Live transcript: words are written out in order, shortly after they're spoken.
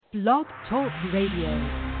Blog Talk Radio.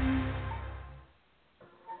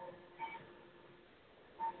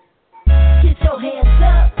 Get your hands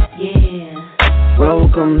up, yeah.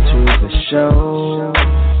 Welcome to the show.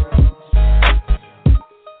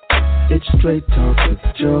 It's Straight Talk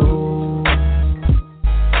with Joe.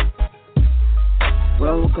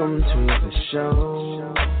 Welcome to the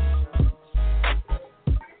show.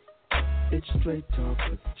 It's Straight Talk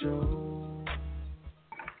with Joe.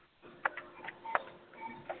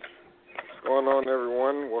 What's going on,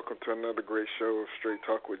 everyone? Welcome to another great show of Straight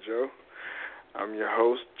Talk with Joe. I'm your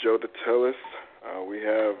host, Joe DeTellis. We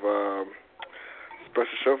have a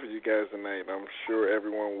special show for you guys tonight. I'm sure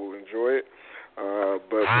everyone will enjoy it. But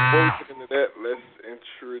before we get into that, let's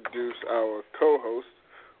introduce our co-host.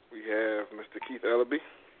 We have Mr. Keith Ellaby.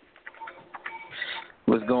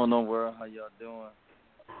 What's going on, world? How y'all doing?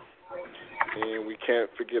 And we can't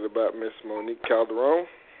forget about Miss Monique Calderon.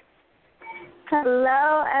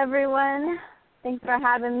 Hello, everyone. Thanks for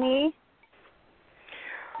having me.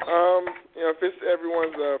 If it's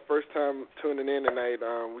everyone's first time tuning in tonight,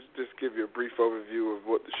 we'll just give you a brief overview of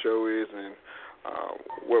what the show is and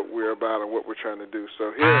what we're about and what we're trying to do.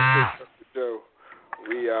 So here at the show,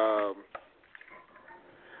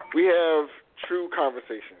 we have true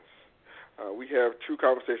conversations. We have true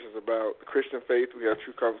conversations about the Christian faith. We have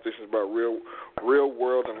true conversations about real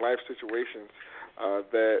world and life situations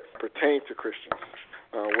that pertain to Christians.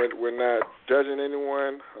 We're not judging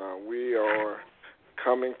anyone. We are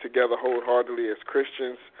coming together wholeheartedly as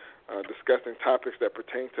Christians, discussing topics that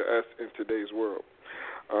pertain to us in today's world.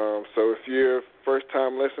 So if you're a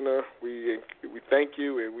first-time listener, we thank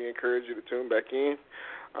you and we encourage you to tune back in.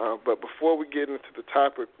 But before we get into the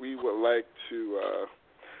topic, we would like to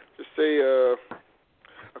just say a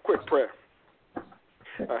quick prayer.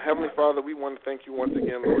 Heavenly Father, we want to thank you once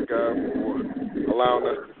again, Lord God, for allowing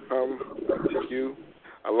us to come to you,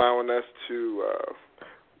 allowing us to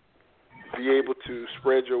be able to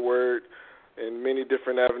spread your word in many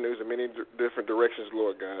different avenues and many different directions,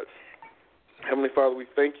 Lord God. Heavenly Father, we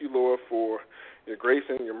thank you, Lord, for your grace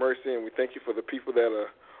and your mercy, and we thank you for the people that are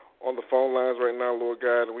on the phone lines right now, Lord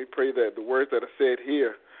God, and we pray that the words that are said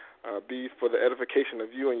here be for the edification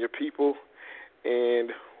of you and your people,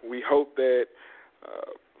 and we hope that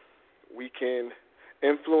we can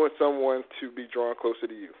influence someone to be drawn closer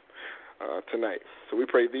to you tonight. So we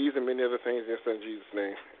pray these and many other things in your Son Jesus'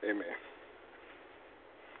 name. Amen.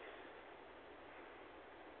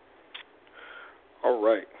 All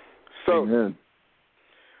right. So Amen.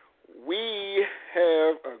 we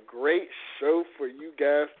have a great show for you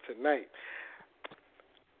guys tonight.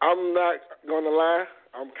 I'm not going to lie.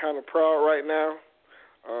 I'm kind of proud right now.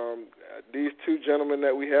 These two gentlemen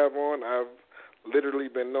that we have on, I've literally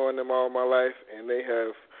been knowing them all my life, and they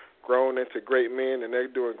have grown into great men, and they're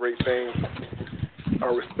doing great things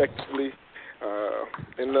respectively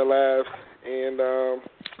in their lives. And,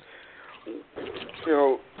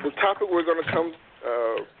 the topic we're going to come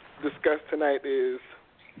discuss tonight is,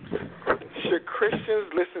 should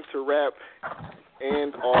Christians listen to rap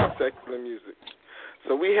and or secular music?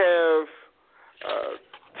 So we have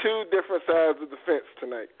two different sides of the fence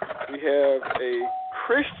tonight. We have a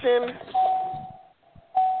Christian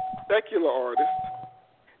secular artist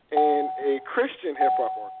and a Christian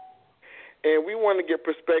hip-hop artist. And we want to get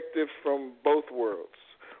perspectives from both worlds.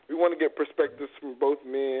 We want to get perspectives from both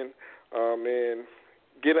men and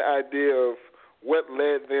get an idea of what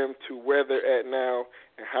led them to where they're at now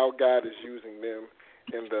and how God is using them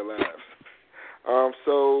in their lives.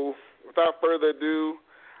 So without further ado,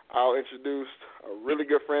 I'll introduce a really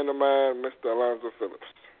good friend of mine, Mr. Alonzo Phillips.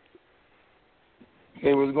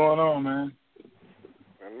 Hey, what's going on, man?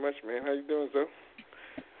 Not much, man. How you doing, sir?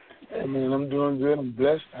 Hey, man, I'm doing good. I'm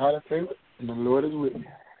blessed, highly favored, and the Lord is with me.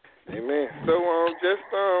 Amen. So,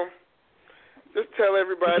 just tell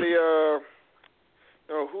everybody,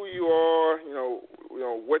 who you are.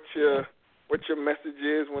 What your message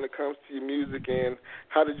is when it comes to your music, and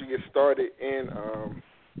how did you get started in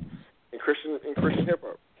Christian hip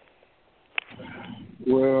hop?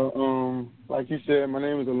 Well, like you said, my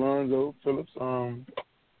name is Alonzo Phillips. I'm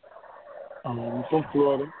from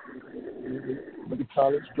Florida. Went to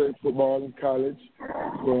college, played football in college.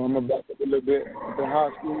 So I'm gonna back up a little bit. In high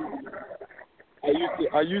school,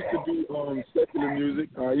 I used to do secular music.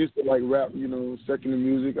 I used to like rap, secular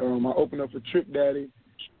music. I opened up for Trick Daddy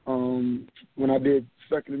when I did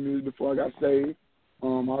secular music before I got saved. I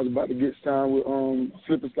was about to get signed with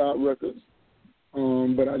Slip and Slide Records,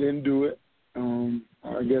 but I didn't do it.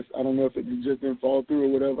 I guess I don't know if it just didn't fall through or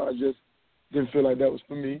whatever. I just didn't feel like that was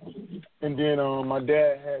for me. And then my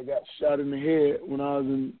dad had got shot in the head when I was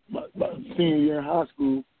in about senior year in high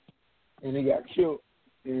school, and he got killed.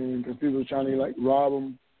 and because people were trying to like rob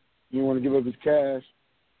him, he didn't want to give up his cash.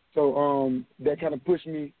 So that kind of pushed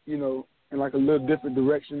me, you know, in like a little different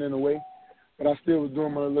direction in a way. But I still was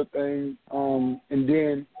doing my little thing. And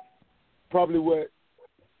then probably what,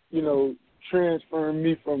 you know, transferring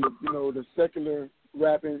me from, you know, the secular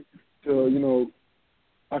rapping to, you know,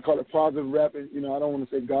 I call it positive rapping. You know, I don't want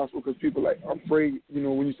to say gospel because people like, I'm afraid, you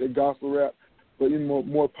know, when you say gospel rap, but you know,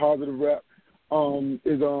 more positive rap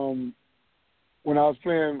is when I was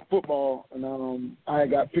playing football and I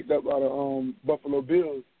had got picked up by the Buffalo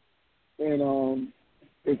Bills, and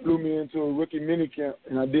they flew me into a rookie minicamp,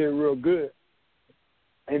 and I did real good.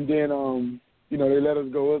 And then, you know, they let us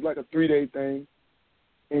go. It was like a 3-day thing.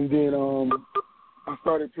 And then I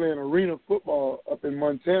started playing arena football up in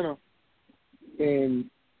Montana, and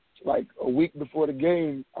like a week before the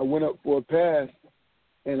game, I went up for a pass,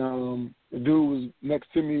 and the dude was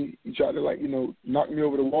next to me. He tried to, like, you know, knock me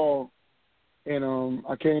over the wall, and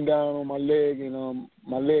I came down on my leg, and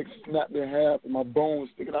my leg snapped in half, and my bone was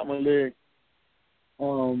sticking out my leg.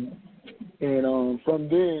 And from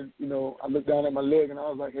then, you know, I looked down at my leg, and I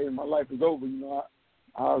was like, hey, my life is over. You know,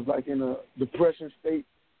 I was like in a depression state.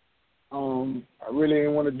 I really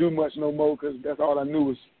didn't want to do much no more because that's all I knew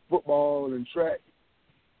was football and track.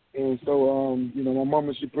 And so, you know, my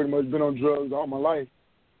mama, she pretty much been on drugs all my life.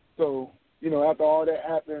 So, you know, after all that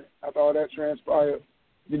happened, after all that transpired,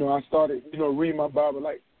 you know, I started, you know, reading my Bible.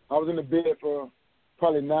 Like, I was in the bed for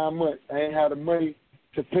probably 9 months. I ain't had the money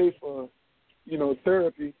to pay for, you know,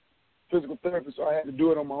 therapy, physical therapy, so I had to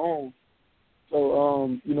do it on my own.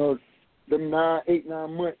 So, you know, them 8,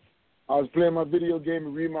 9 months, I was playing my video game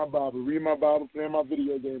and reading my Bible, playing my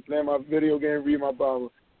video game, reading my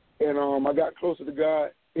Bible. And I got closer to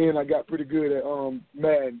God, and I got pretty good at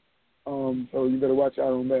Madden. So you better watch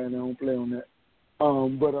out on Madden. I don't play on that.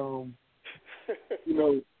 You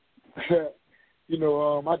know, you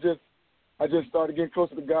know, I just started getting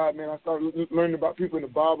closer to God, man. I started learning about people in the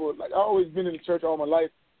Bible. Like, I always been in the church all my life,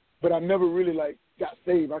 but I never really, like, got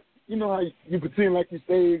saved. You know how you pretend like you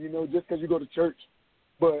saved, you know, just because you go to church.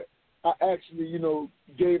 But I actually, you know,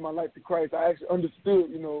 gave my life to Christ. I actually understood,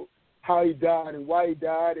 you know, how he died and why he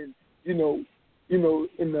died, and, you know, in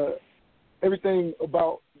the everything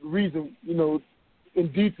about the reason, you know,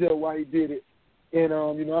 in detail why he did it. And,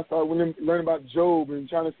 you know, I started learning about Job and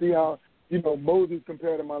trying to see how, you know, Moses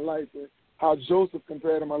compared to my life and how Joseph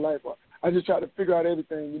compared to my life. I just tried to figure out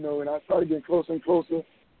everything, you know, and I started getting closer and closer.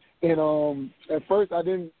 And at first I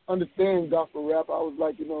didn't understand gospel rap. I was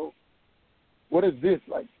like, you know, what is this?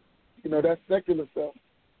 Like, you know, that's secular stuff.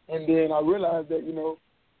 And then I realized that, you know,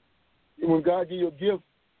 when God gives you a gift,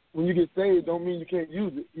 when you get saved, don't mean you can't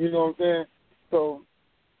use it. You know what I'm saying? So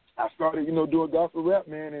I started, you know, doing gospel rap,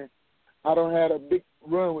 man, and I don't had a big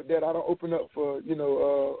run with that. I don't open up for, you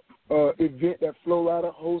know, event that Flo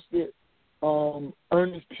Rida hosted.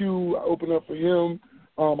 Ernest Pugh, I opened up for him.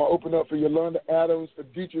 I opened up for Yolanda Adams, for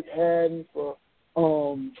Dietrich Haddon, for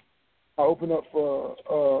I opened up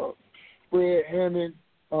for Fred Hammond,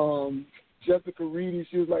 Jessica Reedy.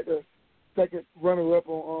 She was like the second runner-up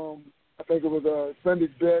on, I think it was Sunday's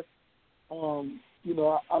Best. You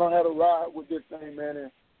know, I don't have a ride with this thing,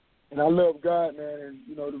 man, and I love God, man, and,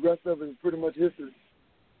 you know, the rest of it is pretty much history.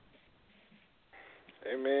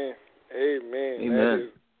 Amen. Amen.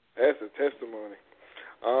 That's a testimony.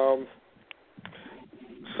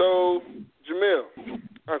 So, Jamil,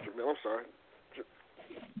 I'm sorry.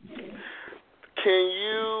 Can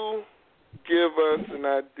you give us an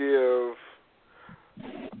idea of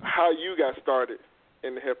how you got started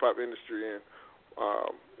in the hip-hop industry and,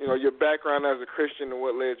 you know, your background as a Christian and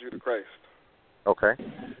what led you to Christ? Okay.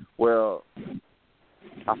 Well,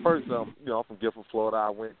 I first, you know, I'm from Guilford, Florida. I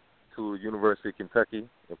went to University of Kentucky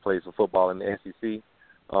and played some football in the SEC.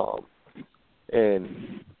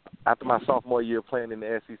 And after my sophomore year playing in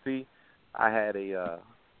the SEC, I had a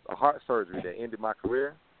heart surgery that ended my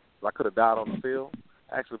career. I could have died on the field.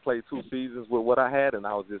 I actually played 2 seasons with what I had, and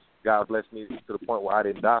I was just, God blessed me to the point where I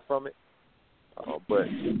didn't die from it. But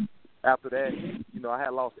after that, you know, I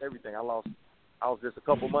had lost everything. I was just a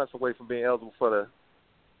couple months away from being eligible for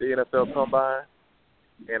the NFL Combine,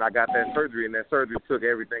 and I got that surgery, and that surgery took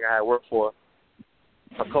everything I had worked for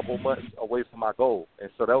a couple months away from my goal. And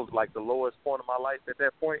so that was like the lowest point of my life at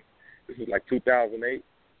that point. This was like 2008.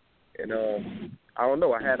 And I don't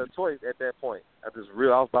know, I had a choice at that point. I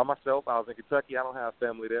was by myself. I was in Kentucky. I don't have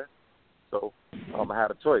family there. So I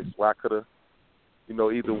had a choice where I could have, you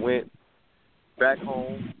know, either went back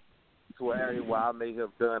home to an area where I may have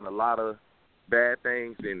done a lot of bad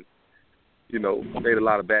things and, you know, made a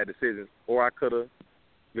lot of bad decisions, or I could have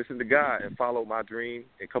listened to God and followed my dream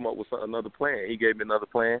and come up with another plan. He gave me another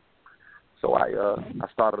plan. So I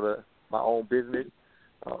started my own business,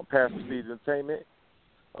 Paris Prestige Entertainment.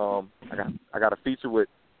 I got a feature with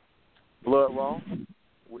Blood Raw,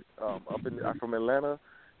 I'm from Atlanta.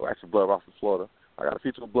 Well, actually, Blood Raw from Florida. I got a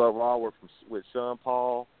feature with Blood Raw with Sean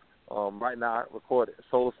Paul. Right now, I record at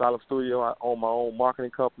Soul Asylum Studio. I own my own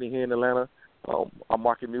marketing company here in Atlanta. I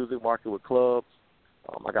market music, market with clubs.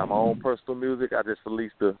 I got my own personal music. I just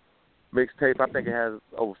released a mixtape. I think it has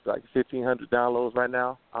over like 1,500 downloads right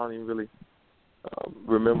now. I don't even really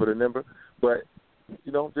remember the number, but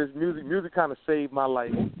just music kind of saved my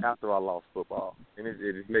life after I lost football, and it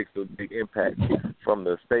just makes a big impact from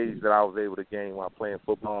the stage that I was able to gain while playing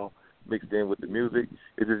football, mixed in with the music.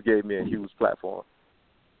 It just gave me a huge platform.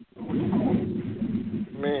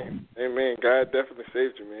 Man, amen. God definitely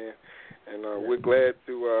saved you, man, and we're glad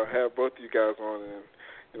to have both of you guys on. And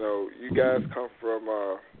you guys come from,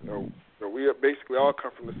 we basically all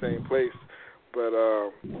come from the same place, but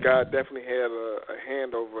God definitely had a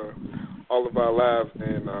hand over all of our lives,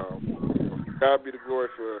 and God be the glory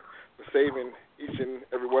for saving each and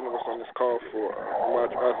every one of us on this call from our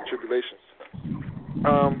trials and tribulations.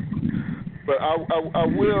 But I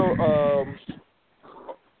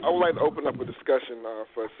would like to open up a discussion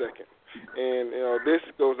for a second, and this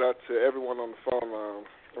goes out to everyone on the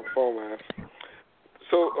phone line.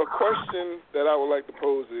 So a question that I would like to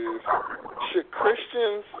pose is: should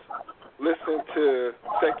Christians listen to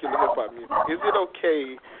secular hip hop music? Is it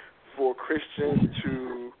okay for Christians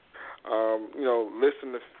to,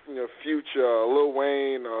 listen to Future, Lil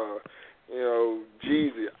Wayne,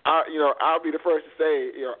 Jeezy? I'll be the first to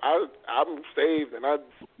say, I'm saved and I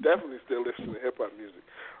definitely still listen to hip hop music.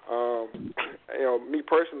 Me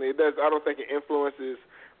personally, it does. I don't think it influences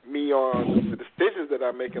me on the decisions that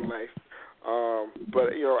I make in life.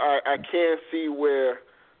 But I can see where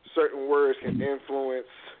certain words can influence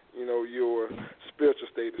your spiritual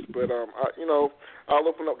status. But I'll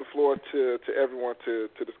open up the floor to everyone to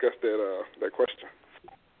discuss that question.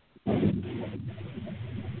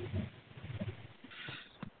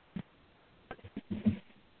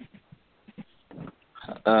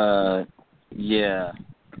 Yeah,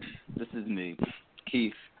 this is me,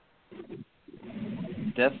 Keith.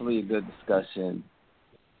 Definitely a good discussion.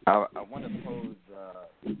 I want to pose.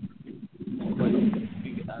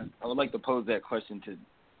 I would like to pose that question to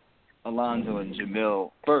Alonzo and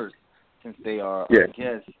Jamil first, since they are our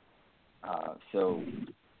guests. So,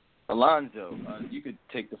 Alonzo, you could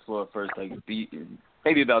take the floor first.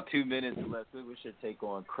 Maybe about 2 minutes or less. We should take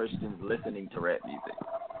on Christians listening to rap music.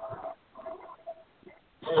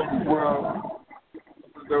 Well,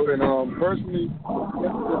 personally,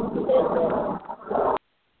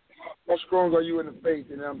 how strong are you in the faith?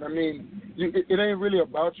 And I mean, it ain't really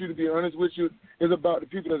about you, to be honest with you. It's about the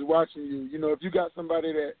people that's watching you. If you got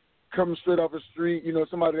somebody that comes straight off the street,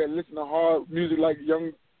 somebody that listens to hard music like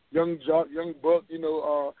Young Jock, Young Buck,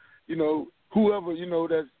 whoever,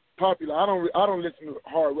 that's popular. I don't listen to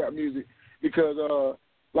hard rap music because, I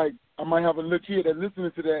might have a little kid that's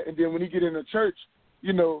listening to that, and then when he get in the church,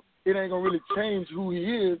 it ain't gonna really change who he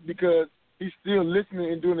is because he's still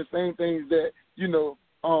listening and doing the same things that,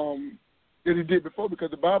 that he did before, because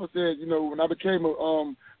the Bible says, when I became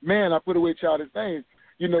a man, I put away childish things.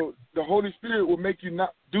 The Holy Spirit will make you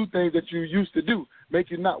not do things that you used to do, make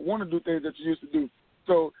you not want to do things that you used to do.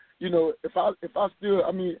 So, if I still,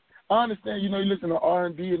 I mean, I understand, you listen to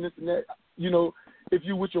R&B and this and that, if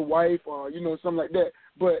you with your wife or, something like that,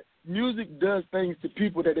 but music does things to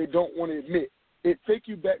people that they don't want to admit. It take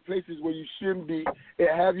you back places where you shouldn't be. It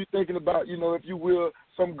have you thinking about, if you will,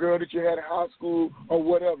 some girl that you had in high school or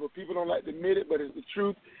whatever. People don't like to admit it, but it's the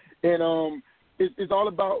truth. And it's all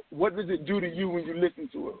about what does it do to you when you listen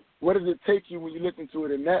to it? What does it take you when you listen to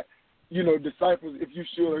it? And that, disciples if you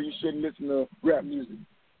should or you shouldn't listen to rap music.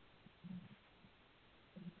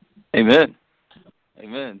 Amen.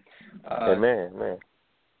 Amen. Amen.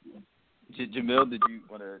 Jamil, did you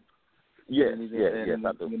want to? Yes, I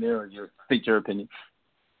do. Or speak your opinion.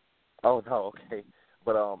 Oh no, okay.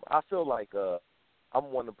 But I feel like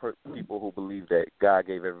I'm one of the people who believe that God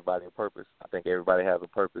gave everybody a purpose. I think everybody has a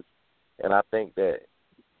purpose, and I think that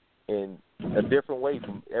in a different way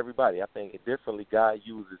from everybody. I think differently God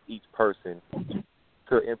uses each person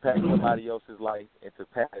to impact somebody else's life and to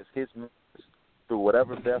pass His message through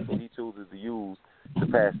whatever vessel He chooses to use to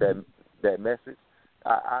pass that message.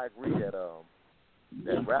 I agree that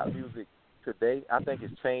that rap music today, I think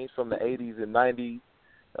it's changed from the 80s and 90s.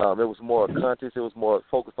 It was more conscious. It was more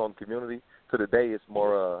focused on the community. To today, it's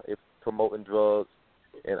more it's promoting drugs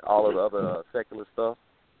and all of the other secular stuff.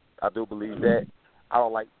 I do believe that. I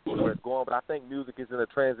don't like where it's going, but I think music is in a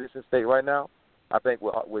transition state right now. I think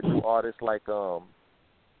with new artists like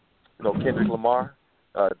Kendrick Lamar,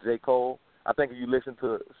 J. Cole. I think if you listen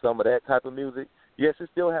to some of that type of music, yes, it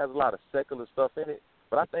still has a lot of secular stuff in it,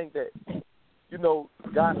 but I think that,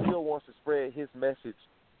 God still wants to spread his message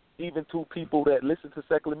even to people that listen to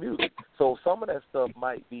secular music. So some of that stuff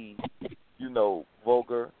might be,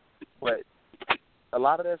 vulgar, but a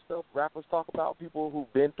lot of that stuff rappers talk about, people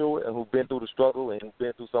who've been through it and who've been through the struggle and who've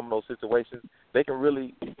been through some of those situations, they can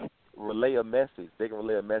really relay a message. They can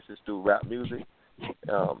relay a message through rap music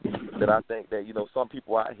that I think that, some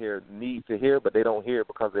people out here need to hear, but they don't hear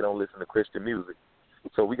because they don't listen to Christian music.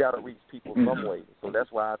 So we got to reach people some way. So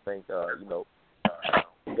that's why I think,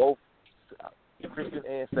 both Christian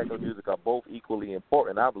and secular music are both equally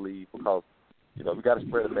important, I believe, because, we got to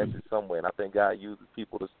spread a message somewhere. And I think God uses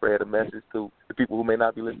people to spread a message to the people who may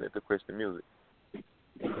not be listening to Christian music.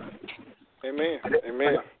 Amen.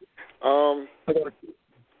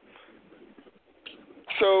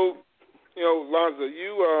 So, Lonzo,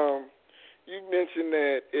 you mentioned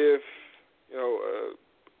that if,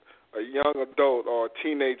 a young adult or a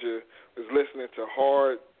teenager is listening to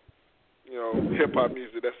hard, hip-hop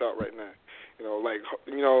music that's out right now,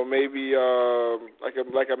 maybe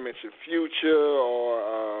like I mentioned, Future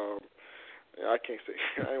or I can't say,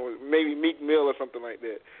 maybe Meek Mill or something like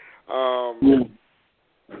that.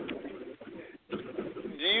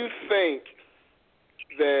 Do you think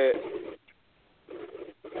that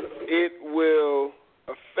it will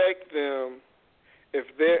affect them if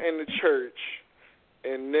they're in the church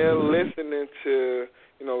and they're listening to,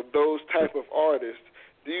 those type of artists?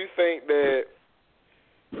 Do you think that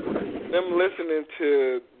them listening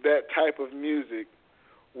to that type of music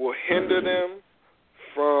will hinder them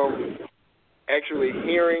from actually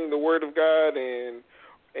hearing the Word of God and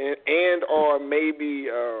or maybe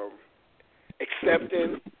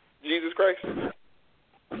accepting Jesus Christ?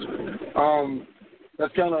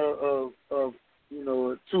 That's kind of a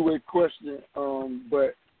two-way question.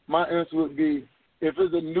 But my answer would be, if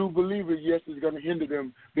it's a new believer, yes, it's going to hinder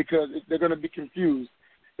them because they're going to be confused.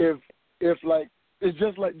 If it's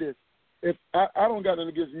just like this. If I don't got nothing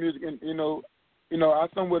against music, and I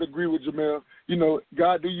somewhat agree with Jamel.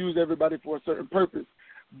 God do use everybody for a certain purpose,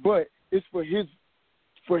 but it's for His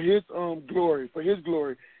glory, for His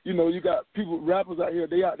glory. You got rappers out here.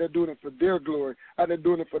 They out there doing it for their glory. Out there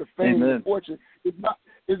doing it for the fame and fortune. It's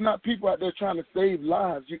not people out there trying to save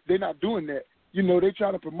lives. They're not doing that. They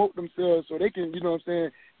trying to promote themselves so they can,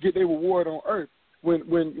 get their reward on earth.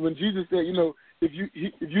 When Jesus said, if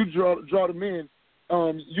you draw the men,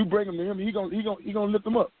 you bring them to Him, He gonna lift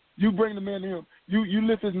them up. You bring the man to Him, you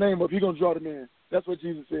lift His name up, He gonna draw the man. That's what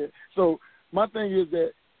Jesus said. So my thing is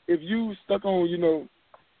that if you stuck on,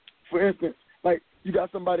 for instance, like you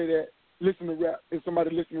got somebody that listen to rap, and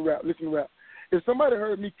somebody listen to rap. If somebody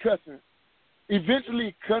heard me cussing,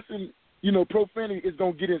 eventually cussing, profanity is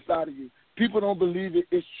gonna get inside of you. People don't believe it.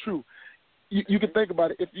 It's true. You can think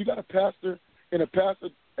about it. If you got a pastor and a pastor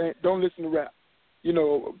don't listen to rap,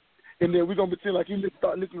 and then we're going to pretend like he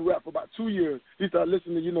start listening to rap for about 2 years. He start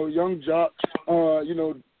listening to, Young Jock,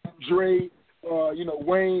 Dre,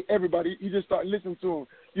 Wayne, everybody. He just start listening to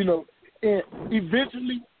him, and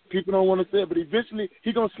eventually, people don't want to say it, but eventually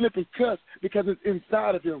he going to slip and cuss because it's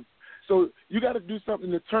inside of him. So you got to do something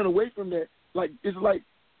to turn away from that. It's like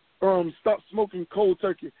stop smoking cold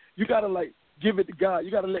turkey. You got to, give it to God.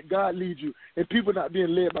 You got to let God lead you. And people not being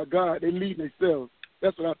led by God, they lead themselves.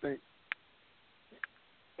 That's what I think.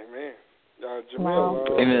 Amen.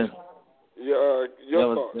 Jamel, Amen. Your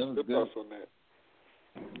thoughts on that?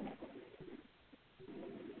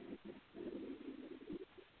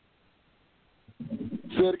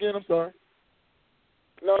 Say it again. I'm sorry.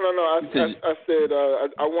 No. I said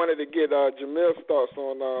I wanted to get Jamel's thoughts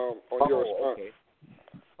on your response.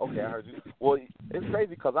 Okay, I heard you. Well, it's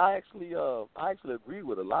crazy because I actually agree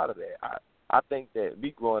with a lot of that. I think that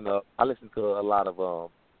me growing up, I listened to a lot of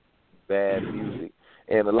bad music.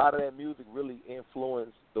 And a lot of that music really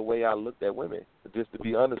influenced the way I looked at women, just to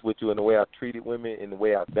be honest with you, and the way I treated women and the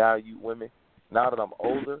way I valued women. Now that I'm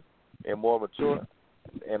older and more mature,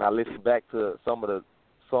 and I listen back to some of the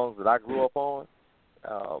songs that I grew up on,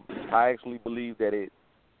 I actually believe that it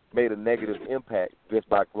made a negative impact just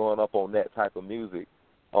by growing up on that type of music,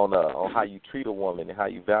 on how you treat a woman and how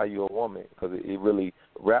you value a woman, because it really,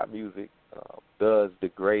 rap music does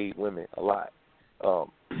degrade women a lot.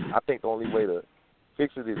 I think the only way to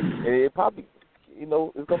fix it is, and it probably, it's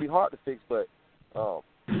going to be hard to fix, but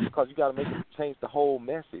because you got to change the whole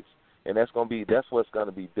message, and that's what's going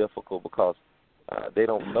to be difficult because they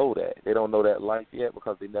don't know that. They don't know that life yet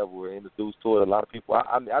because they never were introduced to it. A lot of people,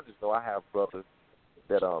 I just know I have brothers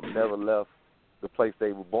that never left the place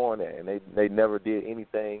they were born at, and they never did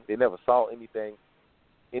anything. They never saw anything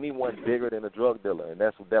anyone bigger than a drug dealer, and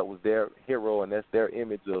that was their hero, and that's their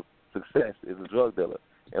image of success is a drug dealer.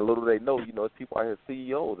 And little they know, it's people out here,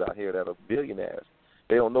 CEOs out here that are billionaires.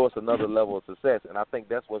 They don't know it's another level of success, and I think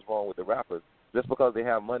that's what's wrong with the rappers. Just because they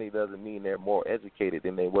have money doesn't mean they're more educated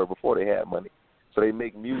than they were before they had money. So they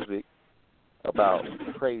make music about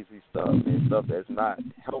crazy stuff and stuff that's not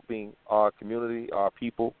helping our community, our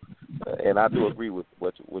people. And I do agree with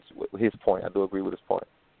his point. I do agree with his point.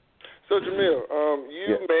 So Jamil,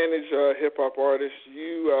 you manage hip hop artists.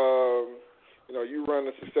 You run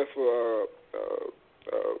a successful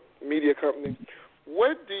media company.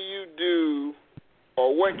 What do you do,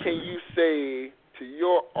 or what can you say to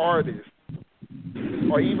your artists,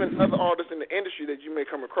 or even other artists in the industry that you may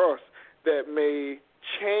come across that may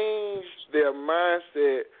change their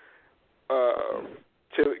mindset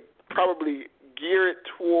to probably gear it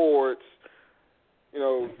towards,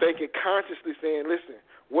 thinking consciously, saying, listen,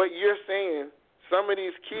 what you're saying, some of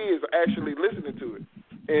these kids are actually listening to it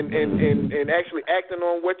and actually acting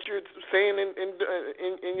on what you're saying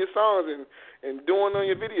in your songs and doing on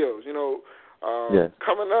your videos.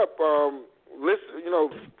 Coming up,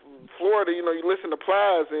 Florida, you listen to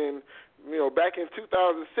Plies, and back in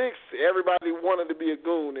 2006, everybody wanted to be a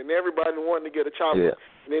goon and everybody wanted to get a chopper.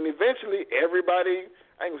 And then eventually everybody,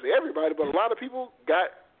 I ain't gonna say everybody, but a lot of people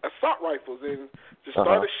got assault rifles and just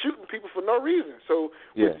started shooting people for no reason. So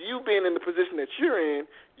with you being in the position that you're in,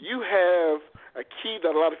 you have a key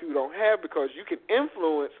that a lot of people don't have because you can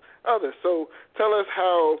influence others. So tell us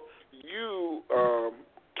how you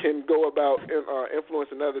can go about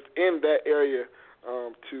influencing others in that area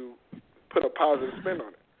to put a positive spin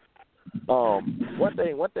on it. One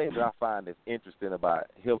thing that I find is interesting about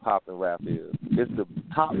hip hop and rap is it's the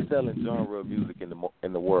top selling genre of music in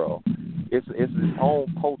the world. It's its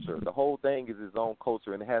own culture. The whole thing is its own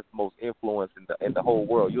culture, and it has the most influence in the whole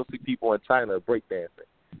world. You'll see people in China breakdancing.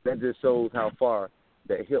 That just shows how far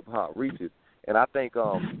that hip hop reaches. And I think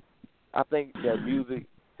that music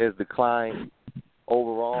has declined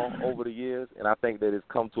overall over the years, and I think that it's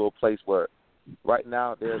come to a place where right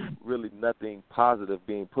now there's really nothing positive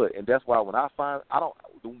being put. And that's why when I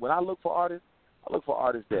look for artists, I look for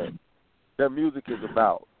artists that their music is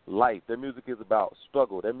about life. Their music is about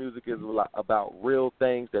struggle. Their music is about real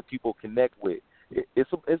things that people connect with.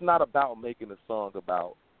 It's not about making a song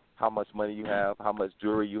about how much money you have, how much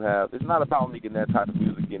jewelry you have. It's not about making that type of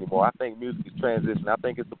music anymore. I think music is transition. I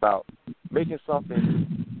think it's about making something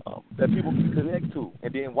that people can connect to.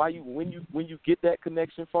 And then when you get that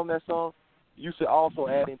connection from that song, you should also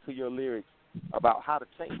add into your lyrics about how to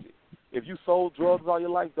change it. If you sold drugs all your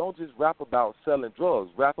life, don't just rap about selling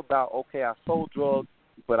drugs. Rap about, okay, I sold drugs,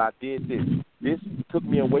 but I did this. This took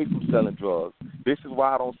me away from selling drugs. This is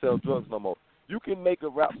why I don't sell drugs no more. You can make a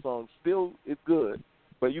rap song, still it's good,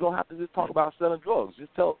 but you don't have to just talk about selling drugs.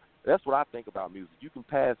 That's what I think about music. You can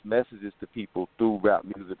pass messages to people through rap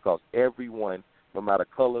music because everyone, no matter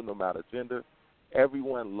color, no matter gender,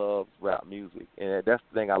 everyone loves rap music, and that's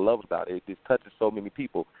the thing I love about it. It just touches so many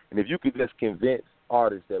people. And if you could just convince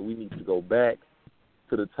artists that we need to go back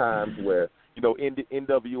to the times where, in the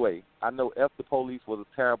NWA, I know F the Police was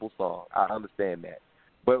a terrible song. I understand that.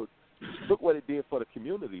 But look what it did for the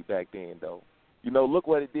community back then, though. Look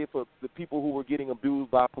what it did for the people who were getting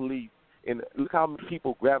abused by police, and look how many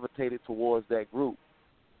people gravitated towards that group,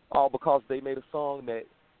 all because they made a song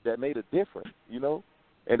that made a difference,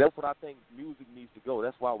 And that's what I think music needs to go.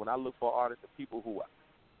 That's why when I look for artists and people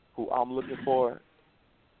who I'm looking for,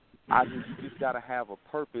 you just got to have a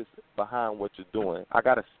purpose behind what you're doing. I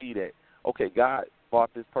got to see that, okay, God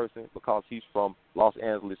bought this person because he's from Los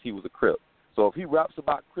Angeles. He was a Crip. So if he raps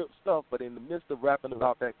about Crip stuff, but in the midst of rapping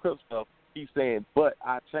about that Crip stuff, he's saying, but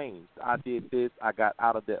I changed. I did this. I got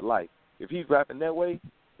out of that life. If he's rapping that way,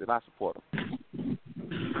 then I support him.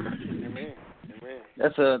 Amen.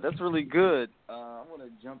 That's really good. I want to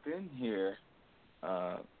jump in here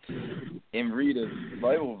and read a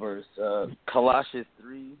Bible verse, Colossians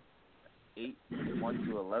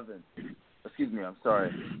 3:8-1-11. Excuse me, I'm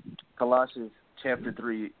sorry. Colossians chapter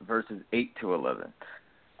 3, verses 8-11.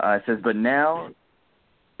 It says, "But now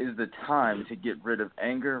is the time to get rid of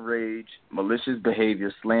anger, rage, malicious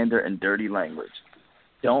behavior, slander, and dirty language.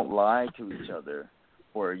 Don't lie to each other,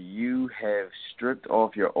 for you have stripped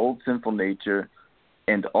off your old sinful nature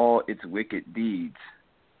and all its wicked deeds.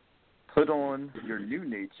 Put on your new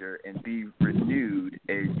nature and be renewed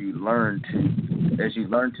as you learn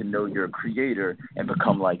to know your Creator and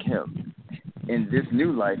become like Him. In this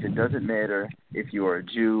new life, it doesn't matter if you are a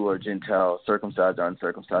Jew or Gentile, circumcised or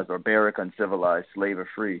uncircumcised, barbaric, uncivilized, slave or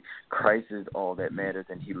free. Christ is all that matters,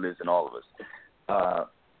 and He lives in all of us."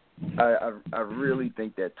 I really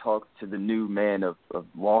think that talks to the new man of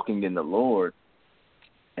walking in the Lord.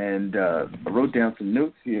 And I wrote down some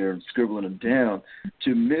notes here, scribbling them down.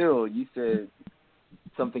 Jamil, you said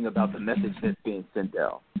something about the message that's being sent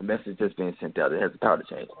out. The message that's being sent out, it has the power to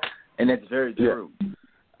change. And that's very true.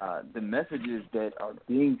 The messages that are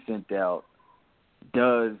being sent out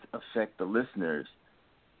does affect the listeners.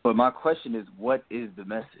 But my question is, what is the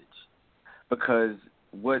message? Because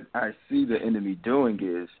what I see the enemy doing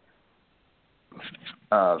is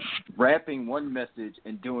wrapping one message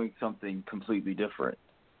and doing something completely different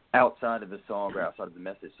outside of the song or outside of the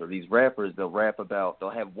message. So these rappers, they'll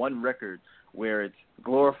have one record where it's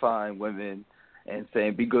glorifying women and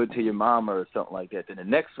saying, be good to your mama or something like that. Then the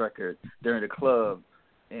next record, they're in a club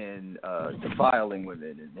and defiling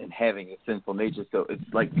women and having a sinful nature. So it's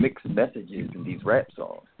like mixed messages in these rap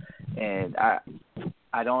songs. And I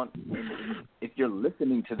don't, if you're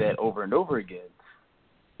listening to that over and over again,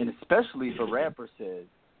 and especially if a rapper says,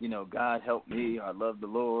 you know, God help me, or I love the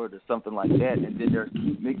Lord, or something like that, and then they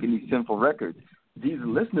keep making these sinful records, these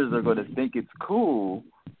listeners are going to think it's cool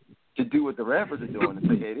to do what the rappers are doing and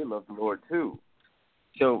say, hey, they love the Lord too.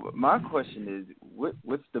 So my question is,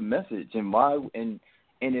 what's the message, and why? And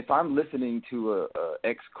if I'm listening to a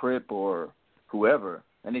ex-Crip or whoever,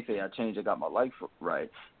 and they say I changed, I got my life right,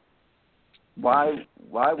 why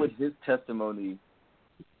would his testimony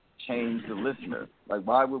change the listener? Like,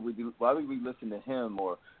 why would we listen to him,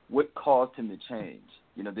 or what caused him to change?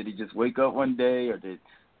 You know, did he just wake up one day, or did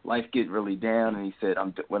life get really down and he said,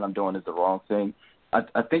 what I'm doing is the wrong thing?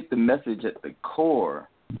 I think the message at the core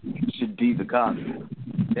should be the gospel.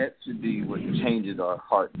 That should be what changes our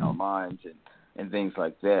heart and our minds and things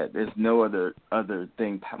like that. There's no other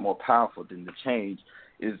thing more powerful than the change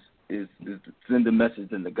is send the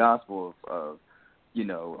message in the gospel of you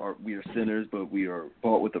know, we are sinners, but we are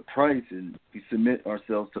bought with a price, and we submit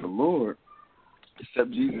ourselves to the Lord.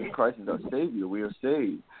 Accept Jesus Christ as our Savior. We are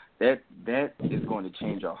saved. That is going to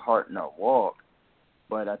change our heart and our walk.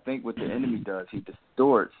 But I think what the enemy does, he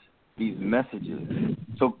distorts these messages.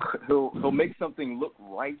 So he'll make something look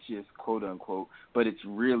righteous, quote unquote, but it's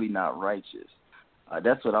really not righteous.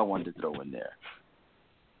 That's what I wanted to throw in there.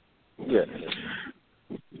 Yeah.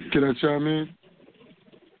 Can I chime in?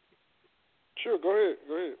 Sure, go ahead.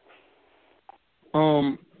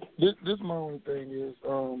 This my only thing is,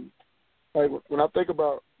 like when I think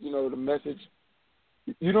about, you know, the message,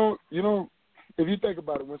 you don't. If you think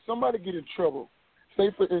about it, when somebody get in trouble,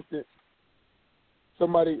 say for instance,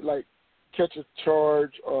 somebody like catch a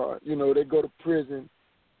charge, or you know they go to prison,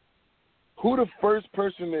 who the first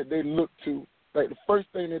person that they look to, like the first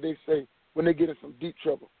thing that they say when they get in some deep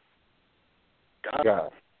trouble?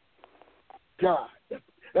 God.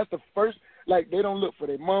 That's the first. Like, they don't look for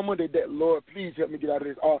their mama, their dad. Lord, please help me get out of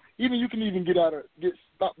this. Or even you can even get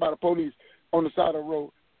stopped by the police on the side of the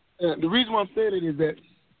road. And the reason why I'm saying it is that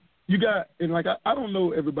you got, and like I don't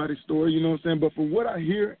know everybody's story, you know what I'm saying? But from what I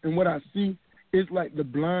hear and what I see, it's like the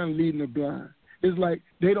blind leading the blind. It's like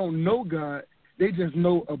they don't know God. They just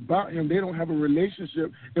know about him. They don't have a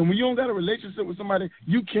relationship. And when you don't got a relationship with somebody,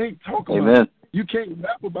 you can't talk about it. You can't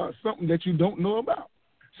rap about something that you don't know about.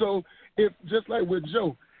 So if, just like with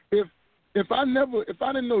Joe, if I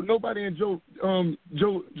didn't know nobody in Joe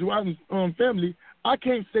Joanne's family, I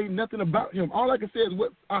can't say nothing about him. All I can say is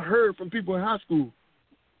what I heard from people in high school.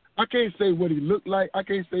 I can't say what he looked like. I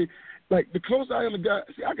can't say, like, the closer I am to God.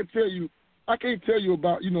 See, I can't tell you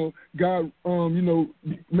about, you know, God, you know,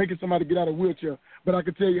 making somebody get out of a wheelchair, but I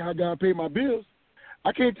can tell you how God paid my bills.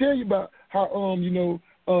 I can't tell you about how, God, you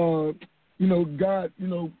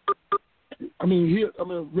know,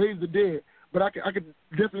 raise the dead. But I could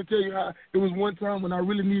definitely tell you how it was one time when I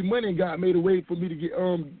really needed money and God made a way for me to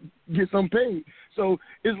get some paid. So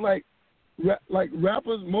it's like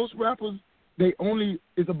rappers, most rappers, they only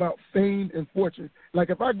is about fame and fortune. Like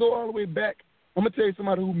if I go all the way back, I'm gonna tell you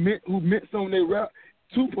somebody who meant something when they rap.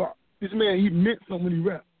 Tupac, this man, he meant something when he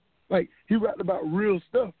rapped. Like he rapped about real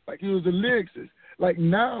stuff. Like he was a lyricist. Like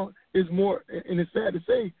now it's more, and it's sad to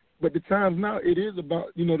say, but the times now, it is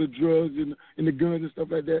about, you know, the drugs and the guns and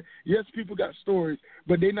stuff like that. Yes, people got stories,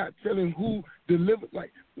 but they're not telling who delivered.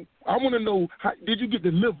 Like, I want to know, how did you get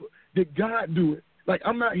delivered? Did God do it? Like,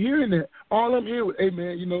 I'm not hearing that. All I'm hearing is, hey,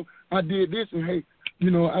 man, you know, I did this, and, hey,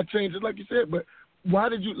 you know, I changed it like you said, but why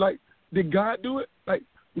did you, like, did God do it? Like,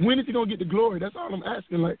 when is he going to get the glory? That's all I'm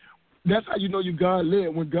asking. Like, that's how you know you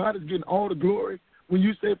God-led. When God is getting all the glory, when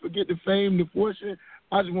you say forget the fame, the fortune,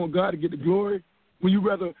 I just want God to get the glory. When you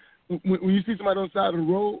see somebody on the side of the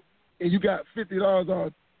road and you got $50 or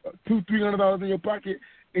 $200-$300 in your pocket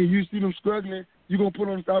and you see them struggling, you're going to put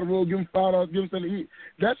on the side of the road, give them $5, give them something to eat.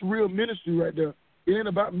 That's real ministry right there. It ain't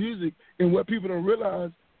about music. And what people don't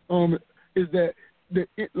realize is that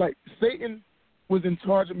like Satan was in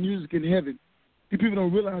charge of music in heaven. People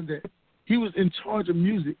don't realize that. He was in charge of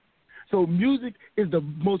music. So music is the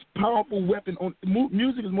most powerful weapon.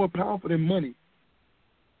 Music is more powerful than money.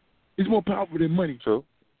 It's more powerful than money. True.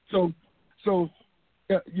 So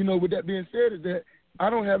with that being said, is that I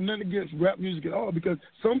don't have nothing against rap music at all, because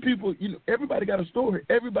some people, everybody got a story.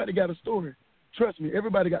 Everybody got a story. Trust me,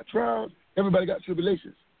 everybody got trials. Everybody got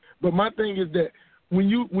tribulations. But my thing is that when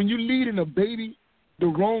you leading a baby the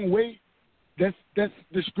wrong way, that's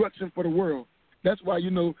destruction for the world. That's why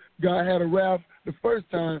God had a wrath the first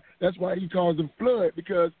time. That's why He caused the flood,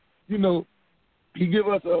 because He give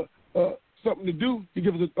us something to do. He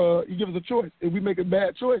gives us a choice. If we make a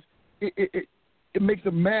bad choice, it makes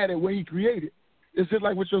Him mad at what He created. It's just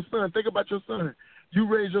like with your son. Think about your son. You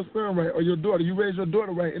raise your son right, or your daughter. You raise your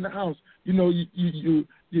daughter right in the house. You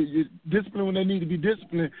discipline when they need to be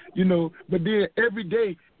disciplined. But then every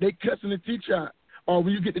day they cussing the teacher out. Or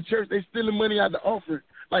when you get to church, they stealing money out of the offering.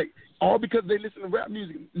 Like, all because they listen to rap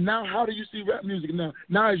music. Now, how do you see rap music now?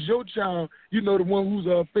 Now it's your child, the one who's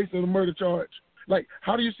facing a murder charge. Like,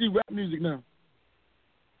 how do you see rap music now?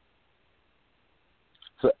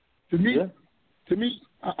 So, to me,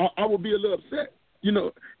 I would be a little upset. And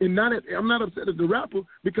I'm not upset as the rapper,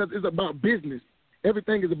 because it's about business.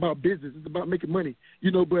 Everything is about business. It's about making money.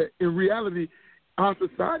 But in reality, our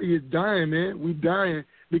society is dying, man. We're dying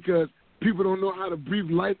because people don't know how to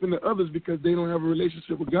breathe life into others because they don't have a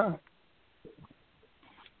relationship with God.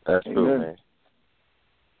 That's true, man.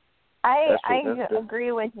 I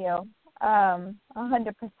agree with you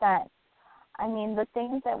 100%. I mean, the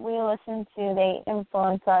things that we listen to, they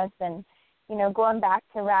influence us. And, going back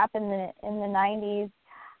to rap in the 90s,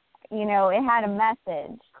 it had a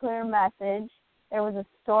message, clear message. There was a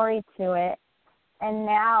story to it. And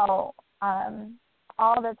now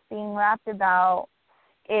all that's being rapped about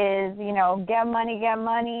is, get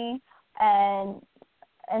money,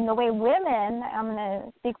 and the way women, I'm going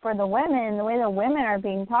to speak for the women, the way the women are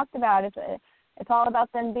being talked about, it's all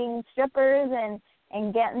about them being strippers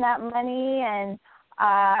and getting that money and,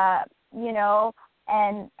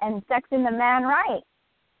 and sexing the man right.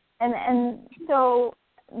 And so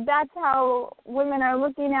that's how women are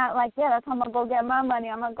looking at, like, yeah, that's how I'm going to go get my money.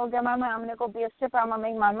 I'm going to go get my money. I'm going to go be a stripper. I'm going to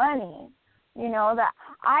make my money.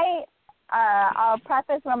 I'll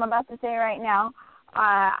preface what I'm about to say right now.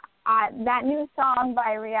 That new song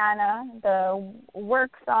by Rihanna, the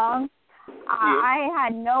Work song, I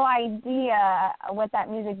had no idea what that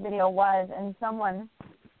music video was, and someone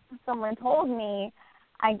told me,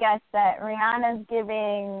 I guess, that Rihanna's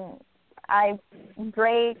giving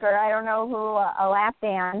Drake, or I don't know who, a lap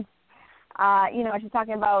dance. She's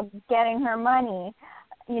talking about getting her money,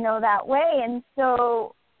 that way. And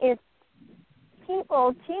so if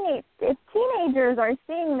teenagers are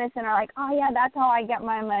seeing this and are like, oh yeah, that's how I get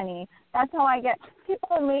my money. That's how I get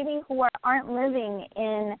people maybe who aren't living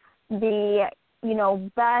in the,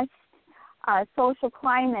 best social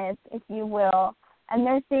climate, if you will, and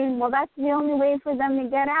they're saying, well, that's the only way for them to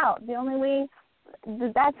get out. The only way,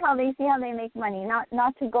 that's how they see how they make money,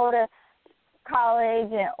 not to go to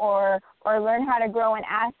college or learn how to grow an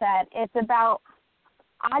asset. It's about,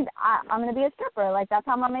 I'm going to be a stripper. Like, that's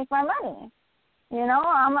how I'm going to make my money.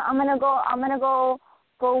 I'm gonna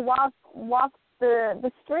go walk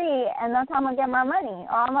the street, and that's how I'm gonna get my money.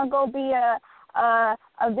 Or I'm gonna go be a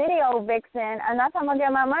video vixen, and that's how I'm gonna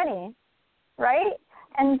get my money, right?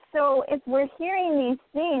 And so if we're hearing these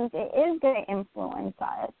things, it is gonna influence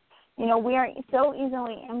us. We are so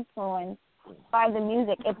easily influenced by the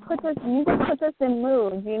music. Music puts us in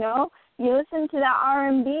moods. You listen to that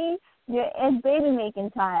R&B, it's baby making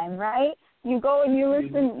time, right? You go and you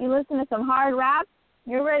listen to some hard rap,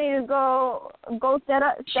 you're ready to go step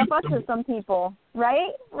up to some people,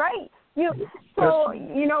 right? Right. We're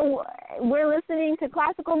listening to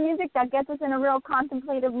classical music that gets us in a real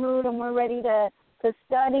contemplative mood, and we're ready to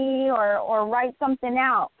study or write something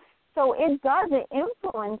out. So it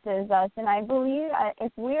influences us, and I believe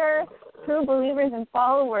if we're true believers and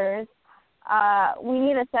followers, we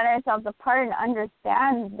need to set ourselves apart and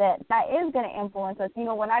understand that is going to influence us.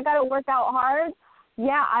 When I got to work out hard,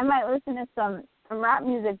 yeah, I might listen to some rap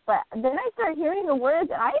music, but then I start hearing the words,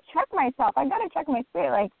 and I check myself. I got to check my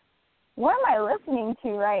spirit, like, what am I listening to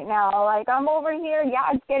right now? Like, I'm over here,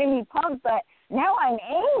 yeah, it's getting me pumped, but now I'm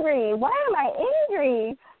angry. Why am I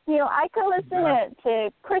angry? I could listen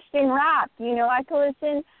to Christian rap. I could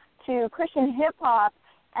listen to Christian hip-hop,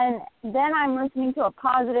 and then I'm listening to a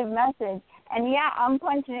positive message. And, yeah, I'm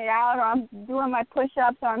punching it out, or I'm doing my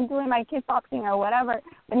push-ups, or I'm doing my kickboxing or whatever.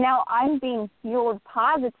 But now I'm being fueled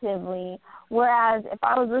positively Whereas if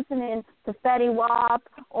I was listening to Fetty Wap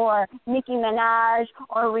or Nicki Minaj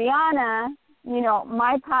or Rihanna, you know,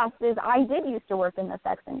 my past is I did used to work in the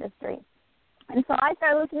sex industry. And so I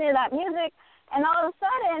started listening to that music, and all of a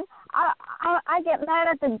sudden, I get mad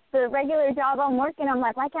at the regular job I'm working. I'm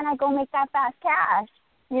like, why can't I go make that fast cash?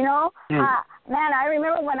 You know, man, I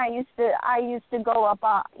remember when I used to go up,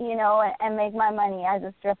 you know, and make my money as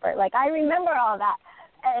a stripper. Like, I remember all that.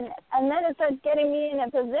 And then it starts getting me in a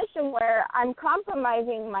position where I'm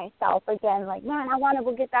compromising myself again. Like, man, I want to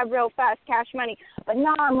go get that real fast cash money. But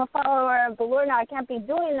no, I'm a follower of the Lord now. I can't be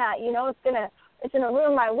doing that. You know, it's gonna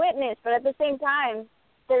ruin my witness. But at the same time,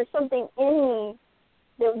 there's something in me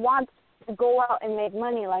that wants to go out and make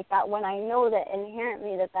money like that when I know that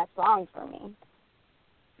inherently that's wrong for me.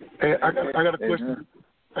 Hey, I got a question.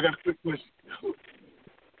 I got a quick question.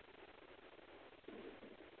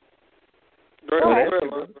 Go ahead.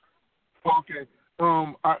 Okay.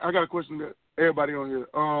 I got a question to everybody on here.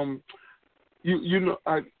 You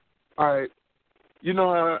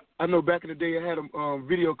know, I know back in the day I had a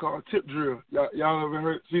video called Tip Drill. Y'all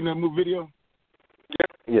ever seen that movie video?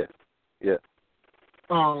 Yeah.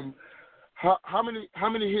 How many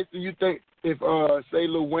hits do you think if say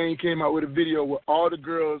Lil Wayne came out with a video with all the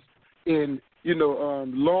girls in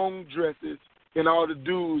long dresses and all the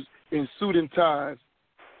dudes in suit and ties?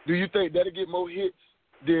 Do you think that'll get more hits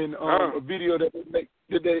than a video that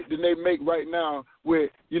they make right now with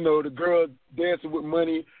the girls dancing with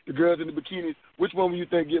money, the girls in the bikinis? Which one will you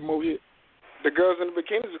think get more hits? The girls in the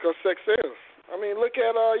bikinis, because sex sells. I mean, look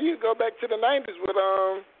at you go back to the 90s with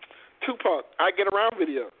Tupac, I Get Around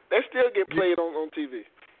video. They still get played on TV.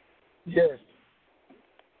 Yes.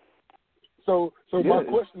 So my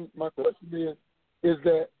question is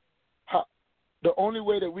that the only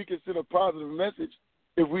way that we can send a positive message,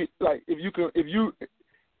 you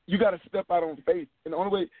got to step out on faith, and the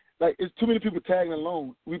only way, it's too many people tagging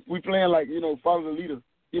along. We playing follow the leader.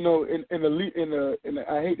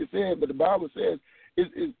 I hate to say it, but the Bible says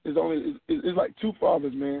it's like two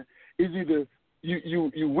fathers, man. It's either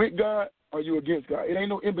you with God or you against God. It ain't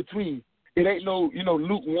no in between. It ain't no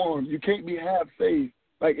lukewarm. You can't be half saved.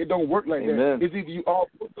 Like, it don't work like that. It's either you all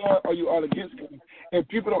with God or you all against God. And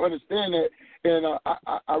people don't understand that. And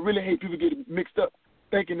I really hate people getting mixed up,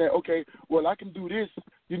 thinking that, okay, well, I can do this,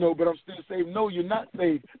 but I'm still saved. No, you're not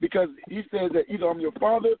saved, because he says that either I'm your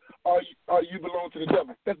father or you belong to the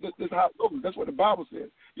devil. That's how it goes. That's what the Bible says.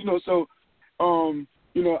 So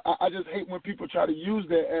I just hate when people try to use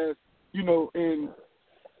that as, and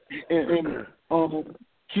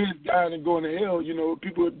kids dying and going to hell,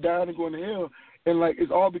 people dying and going to hell, and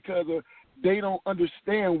it's all because of they don't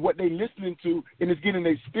understand what they listening to, and it's getting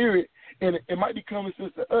their spirit, and it might be common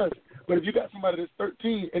sense to us, but if you got somebody that's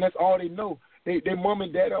 13 and that's all they know, their mom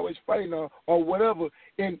and dad always fighting or whatever,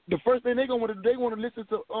 and the first thing they want to listen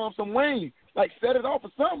to some Wayne, set it off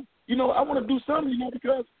or something. I want to do something,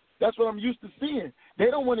 because that's what I'm used to seeing.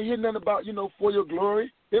 They don't want to hear nothing about, for your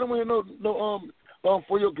glory. They don't want to know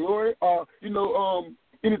for your glory or,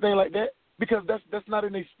 anything like that, because that's not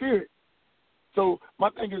in their spirit. So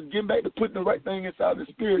my thing is getting back to putting the right thing inside the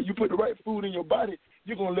spirit. You put the right food in your body,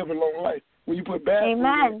 you're going to live a long life. When you put bad food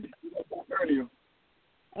in, earlier.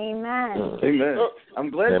 Amen.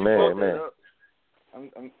 I'm glad you brought that up.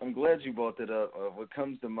 I'm glad you brought that up. What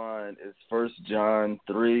comes to mind is 1 John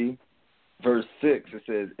 3, verse 6. It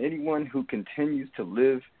says, anyone who continues to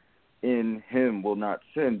live in him will not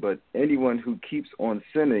sin, but anyone who keeps on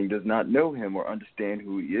sinning does not know him or understand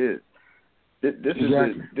who he is. This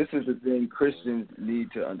is the thing Christians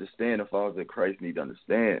need to understand, and followers of Christ need to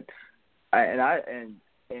understand.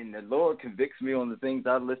 And the Lord convicts me on the things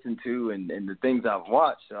I listen to and the things I've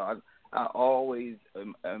watched. So I always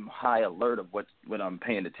am high alert of what I'm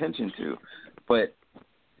paying attention to. But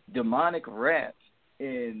demonic rap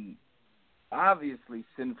and obviously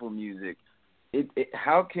sinful music,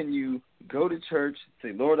 how can you go to church,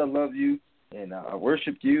 say, Lord, I love you, and I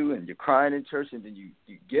worship you, and you're crying in church, and then you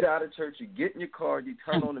get out of church, you get in your car, you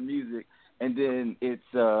turn on the music, and then it's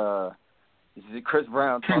Chris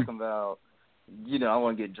Brown talking about, I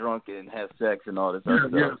want to get drunk and have sex and all this other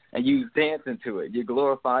stuff, and you dancing to it, you're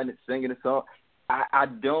glorifying it, singing a song. I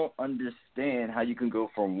don't understand how you can go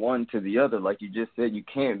from one to the other. Like you just said, you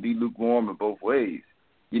can't be lukewarm in both ways.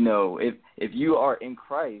 If you are in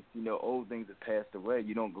Christ, old things have passed away.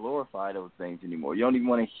 You don't glorify those things anymore. You don't even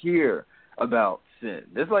want to hear about sin.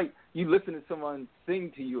 It's like you listen to someone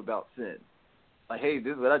sing to you about sin. Like, hey,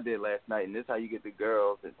 this is what I did last night, and this is how you get the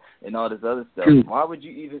girls and all this other stuff. Why would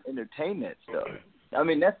you even entertain that stuff? I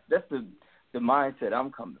mean, that's the mindset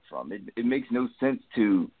I'm coming from. It makes no sense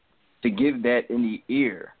to give that any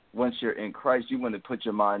ear. once you're in Christ, you want to put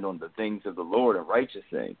your mind on the things of the Lord and righteous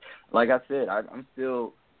things. Like I said, I'm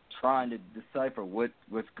still trying to decipher what's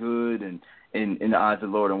good and in the eyes of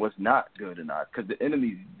the Lord and what's not good or not, because the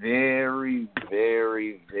enemy's very,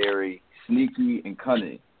 very, very sneaky and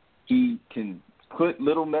cunning. He can put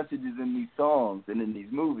little messages in these songs and in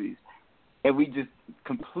these movies, and we just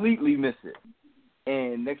completely miss it.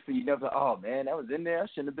 And next thing you know, oh, man, that was in there. I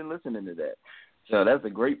shouldn't have been listening to that. So that's a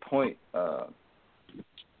great point,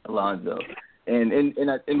 Alonzo. And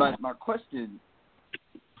my question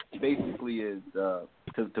basically is to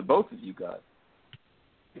both of you guys.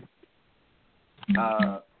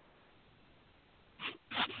 How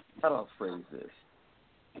do I phrase this?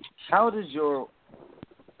 How does you're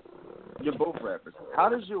both rappers. How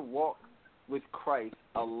does your walk with Christ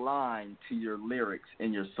align to your lyrics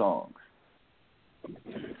in your songs?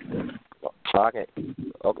 Okay.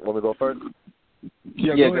 Want me to go first?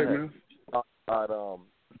 Yeah, go ahead, man.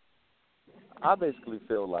 I basically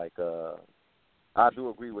feel like I do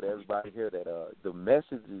agree with everybody here that the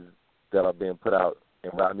messages that are being put out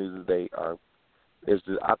in rap music today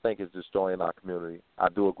I think it's destroying our community. I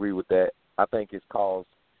do agree with that. I think it's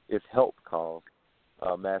helped cause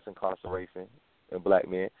mass incarceration in black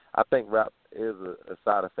men. I think rap is a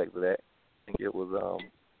side effect of that. I think it was.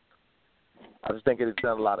 I just think it has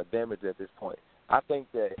done a lot of damage at this point. I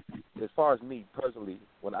think that as far as me personally,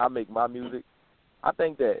 when I make my music, I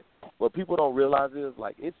think that what people don't realize is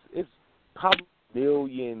like it's probably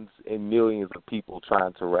millions and millions of people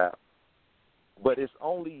trying to rap, but it's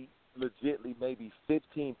only legitly maybe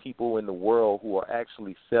 15 people in the world who are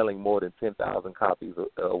actually selling more than 10,000 copies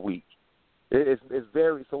a week. It's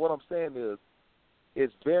very, so what I'm saying is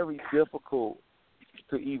it's very difficult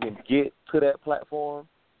to even get to that platform,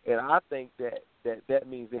 and I think that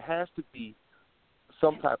means it has to be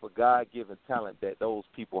some type of God-given talent that those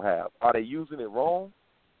people have. Are they using it wrong?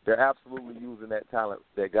 They're absolutely using that talent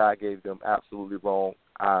that God gave them absolutely wrong.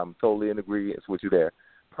 I'm totally in agreement with you there,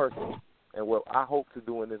 personally. And what I hope to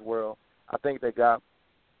do in this world, I think that God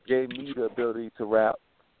gave me the ability to rap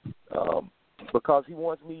because he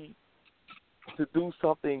wants me to do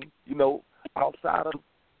something, outside of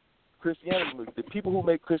Christianity music. The people who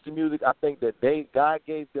make Christian music, I think that God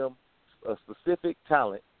gave them a specific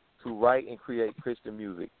talent to write and create Christian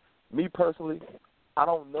music. Me personally, I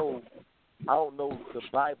don't know the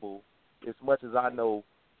Bible as much as I know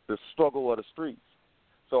the struggle of the streets.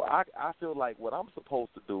 So I feel like what I'm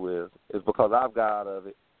supposed to do is because I've got out of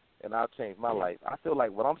it and I've changed my life, I feel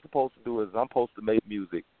like what I'm supposed to do is I'm supposed to make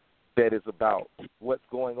music that is about what's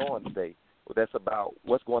going on today. That's about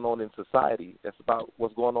what's going on in society. That's about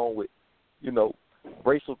what's going on with,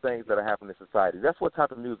 racial things that are happening in society. That's what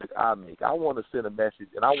type of music I make. I want to send a message,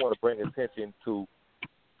 and I want to bring attention to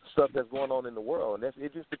stuff that's going on in the world. And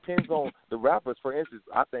it just depends on the rappers. For instance,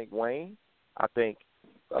 I think Wayne, I think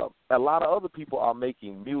a lot of other people are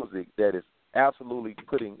making music that is absolutely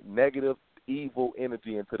putting negative, evil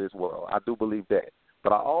energy into this world. I do believe that.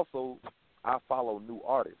 But I follow new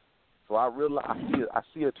artists. So I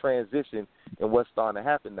see a transition in what's starting to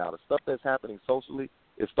happen now. The stuff that's happening socially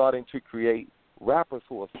is starting to create rappers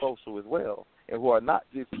who are social as well and who are not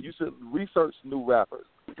just, you should research new rappers.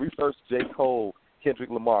 Research J. Cole, Kendrick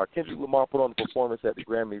Lamar. Kendrick Lamar put on a performance at the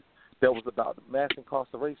Grammys that was about mass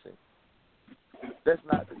incarceration. That's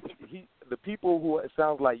not, the people who it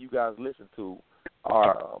sounds like you guys listen to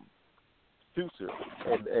are Future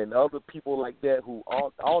and other people like that who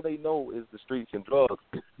all they know is the streets and drugs.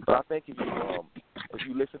 But I think if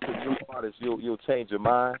you listen to new artists, you'll change your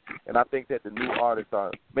mind. And I think that the new artists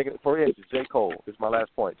are making. For instance, J. Cole. This is my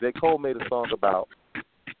last point. J. Cole made a song about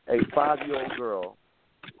a 5-year-old girl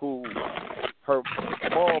who her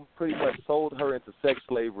mom pretty much sold her into sex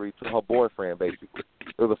slavery to her boyfriend. Basically,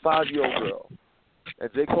 it was a 5-year-old girl, and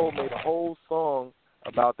J. Cole made a whole song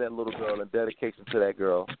about that little girl and dedication to that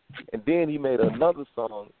girl. And then he made another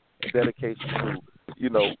song in dedication to,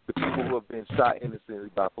 the people who have been shot innocently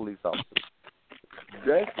by police officers.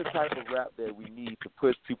 That's the type of rap that we need to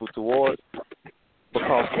push people towards,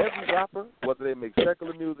 because every rapper, whether they make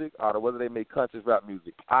secular music or whether they make conscious rap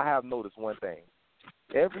music, I have noticed one thing.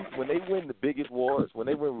 When they win the biggest awards, when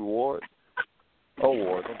they win awards,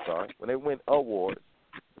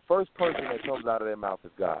 the first person that comes out of their mouth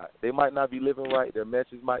is God. They might not be living right, their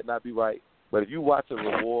message might not be right, but if you watch a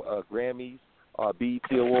Grammys or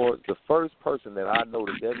BET Awards, the first person that I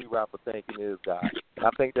notice every rapper thinking is God. And I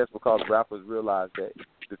think that's because rappers realize that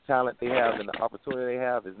the talent they have and the opportunity they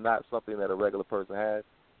have is not something that a regular person has.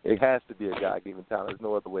 It has to be a God-given talent. There's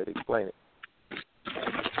no other way to explain it.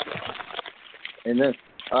 And then,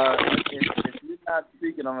 if you're not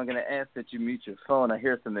speaking, I'm going to ask that you mute your phone. I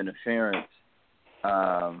hear some interference.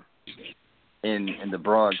 in the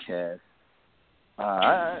broadcast.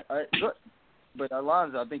 But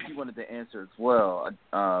Alonzo, I think you wanted to answer as well.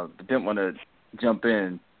 I didn't want to jump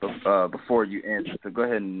in before you answer, so go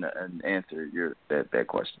ahead and answer that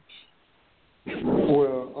question.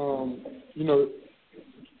 Well,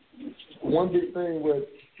 one big thing was,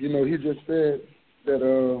 he just said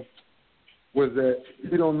that was that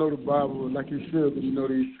he don't know the Bible like he should, but he know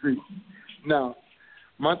these streets. Now,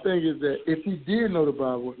 my thing is that if he did know the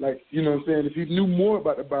Bible, like, if he knew more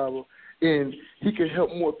about the Bible, and he could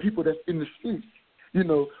help more people that's in the streets,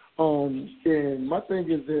 and my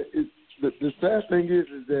thing is that the sad thing is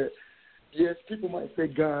that, yes, people might say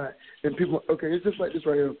God, and people, okay, it's just like this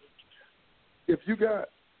right here. If you got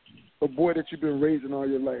a boy that you've been raising all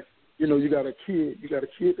your life, you got a kid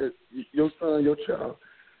that your son, your child,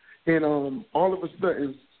 and all of a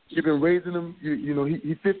sudden you've been raising him.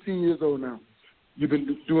 He's 15 years old now. You've been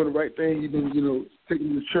doing the right thing. You've been, taking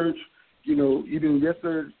him to church. You've been yes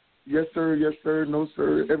sir, no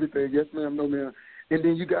sir, everything, yes ma'am, no ma'am. And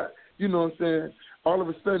then you got, all of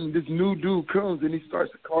a sudden this new dude comes and he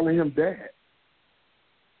starts calling him dad.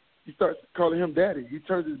 He starts calling him daddy. He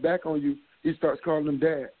turns his back on you. He starts calling him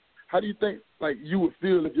dad. How do you think, like, you would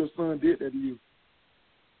feel if your son did that to you?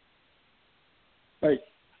 Like,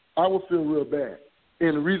 I would feel real bad.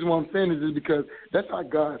 And the reason why I'm saying this is because that's how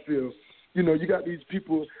God feels. You got these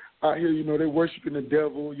people out here, they worshiping the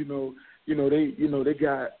devil, they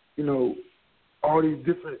got, all these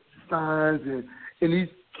different signs and these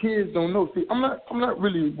kids don't know. See, I'm not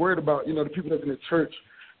really worried about, the people that's in the church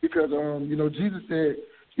because, Jesus said,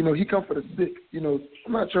 he come for the sick.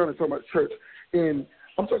 I'm not trying to talk about church. And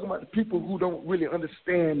I'm talking about the people who don't really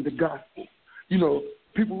understand the gospel.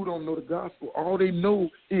 People who don't know the gospel. All they know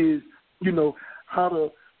is, how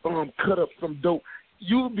to cut up some dope.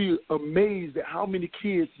 You'll be amazed at how many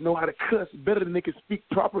kids know how to cuss better than they can speak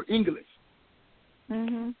proper English.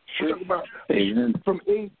 Mm-hmm. We're talking about from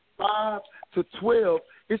age 5 to 12.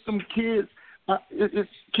 It's some kids. It's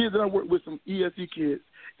kids that I work with, some ESE kids.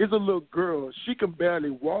 It's a little girl. She can barely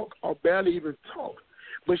walk or barely even talk,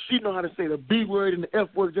 but she know how to say the B word and the F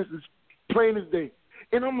word just as plain as day.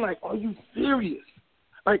 And I'm like, are you serious?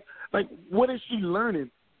 Like what is she learning?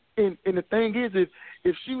 And the thing is,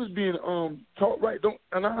 if she was being taught right,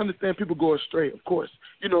 and I understand people go astray, of course,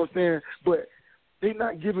 you know what I'm saying, but they're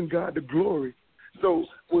not giving God the glory. So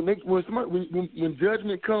when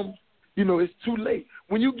judgment comes, it's too late.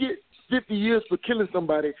 When you get 50 years for killing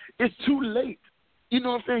somebody, it's too late. You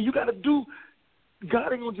know what I'm saying? You got to do.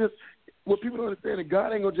 God ain't gonna just. What people don't understand is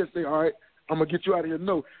God ain't gonna just say, "All right, I'm gonna get you out of here."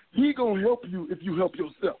 No, He gonna help you if you help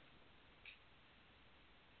yourself.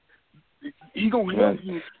 He gonna help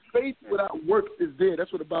you. Faith without works is dead.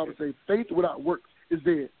 That's what the Bible says. Faith without works is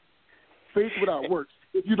dead. Faith without works.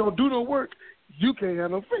 If you don't do no work, you can't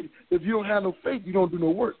have no faith. If you don't have no faith, you don't do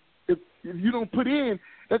no work. If you don't put in,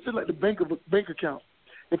 that's just like the bank account.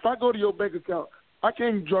 If I go to your bank account, I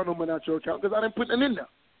can't draw no money out your account because I didn't put nothing in there.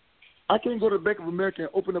 I can't go to the Bank of America and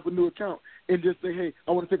open up a new account and just say, hey,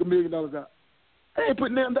 I want to take $1 million out. I ain't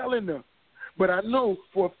putting $1 in there. But I know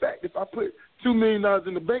for a fact if I put $2 million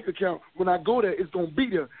in the bank account, when I go there, it's going to be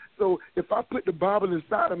there. So if I put the Bible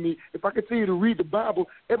inside of me, if I continue to read the Bible,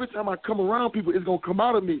 every time I come around people, it's going to come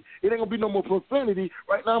out of me. It ain't going to be no more profanity.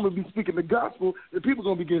 Right now I'm going to be speaking the gospel, and people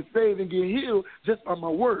are going to be getting saved and getting healed just by my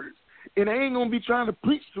words. And I ain't going to be trying to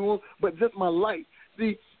preach to them, but just my light.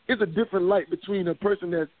 See, it's a different light between a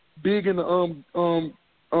person that's big in the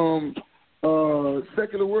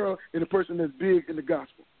secular world and a person that's big in the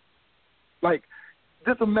gospel. Like,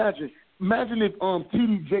 just imagine if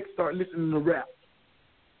T.D. Jakes start listening to rap.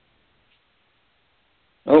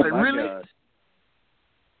 Oh, like, my really? gosh.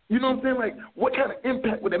 You know what I'm saying? Like, what kind of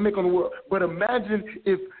impact would that make on the world? But imagine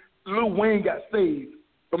if Lil Wayne got saved.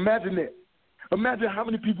 Imagine that. Imagine how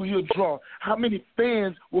many people he'll draw, how many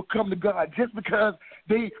fans will come to God just because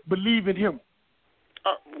they believe in him.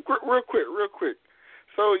 Real quick.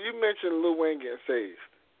 So you mentioned Lil Wayne getting saved.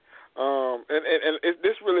 And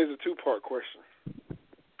this really is a two-part question.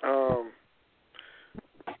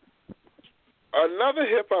 Another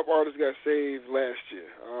hip-hop artist got saved last year,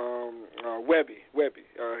 Webby,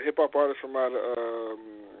 hip-hop artist from out of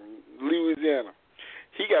Louisiana.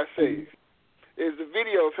 He got saved. There's a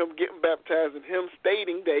video of him getting baptized and him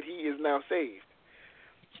stating that he is now saved.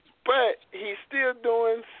 But he's still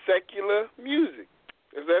doing secular music.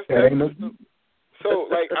 Is that so?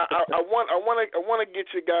 Like, I want to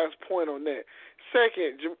get your guys' point on that.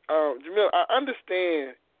 Second, Jamil, I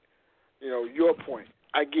understand, your point.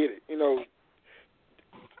 I get it.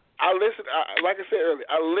 I listen. Like I said earlier,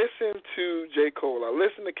 I listen to J. Cole. I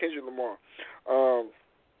listen to Kendrick Lamar.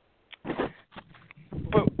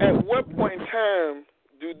 But at what point in time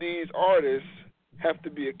do these artists have to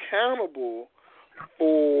be accountable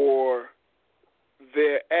for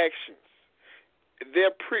their actions?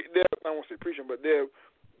 They're I won't say preaching, but they're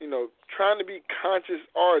trying to be conscious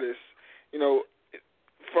artists.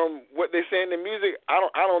 From what they say in the music, I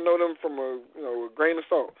don't know them from a grain of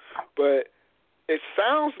salt, but it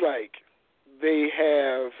sounds like they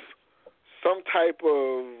have some type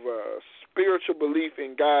of spiritual belief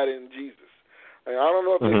in God and Jesus. I don't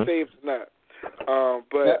know if they're saved or not,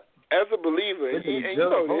 but as a believer, listen, and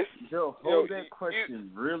Joe, you know this. Joe, hold that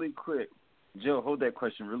question really quick. Joe, hold that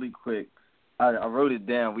question really quick. I wrote it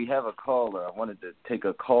down. We have a caller. I wanted to take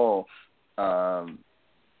a call, and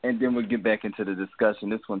then we'll get back into the discussion.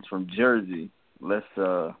 This one's from Jersey. Let's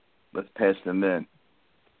patch them in.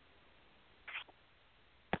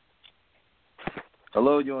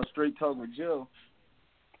 Hello, you're on Straight Talk with Joe.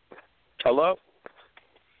 Hello?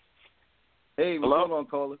 Hey, what's going on,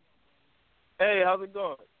 caller? Hey, how's it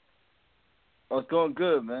going? Oh, it's going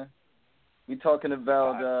good, man. We talking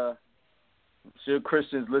about should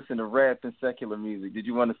Christians listen to rap and secular music? Did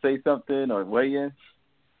you want to say something or weigh in?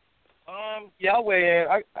 Yeah, I'll weigh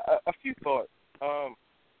in. A few thoughts.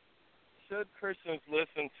 Should Christians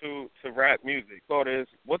listen to rap music? Thought is,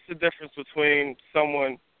 what's the difference between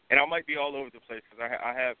someone, and I might be all over the place because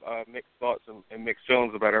I have mixed thoughts and mixed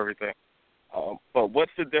feelings about everything. But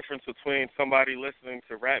what's the difference between somebody listening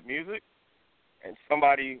to rap music and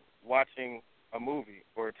somebody watching a movie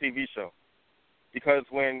or a TV show? Because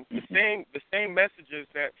when the same messages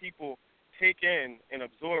that people take in and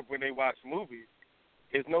absorb when they watch movies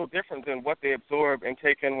is no different than what they absorb and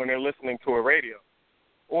take in when they're listening to a radio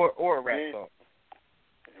or a rap song.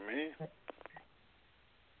 Amen.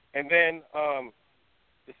 And then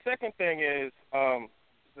the second thing is,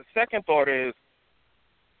 the second thought is,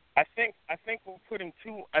 I think we're putting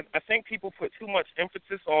I think people put too much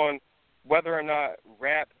emphasis on whether or not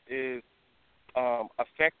rap is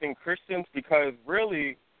affecting Christians, because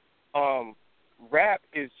really rap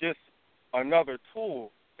is just another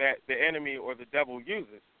tool that the enemy or the devil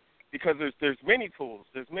uses, because there's many tools,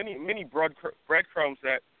 there's many breadcrumbs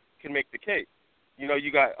that can make the cake.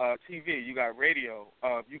 You got TV, you got radio,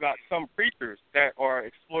 you got some preachers that are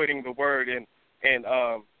exploiting the word and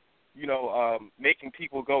making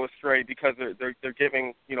people go astray because they're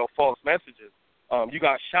giving false messages. You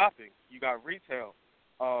got shopping, you got retail.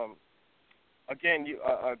 Again,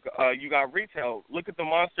 you got retail. Look at the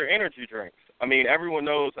Monster Energy drinks. I mean, everyone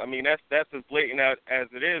knows. I mean, that's as blatant as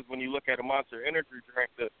it is when you look at a Monster Energy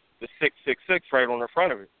drink, the 666 right on the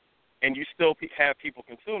front of it, and you still have people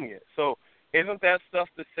consuming it. So, isn't that stuff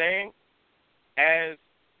the same as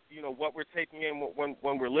what we're taking in when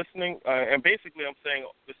we're listening? And basically, I'm saying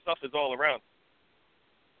the stuff is all around.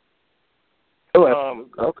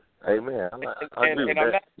 Okay. Amen. I agree with that.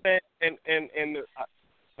 I'm not saying,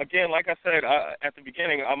 again, like I said at the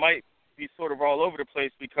beginning, I might be sort of all over the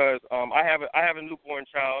place because I have a newborn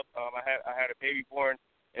child. I had a baby born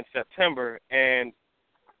in September, and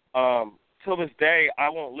till this day, I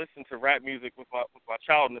won't listen to rap music with my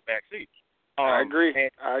child in the back seat. I agree.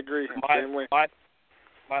 Same way.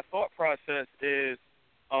 My thought process is,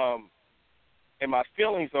 and my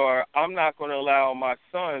feelings are, I'm not going to allow my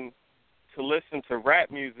son to listen to rap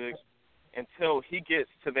music until he gets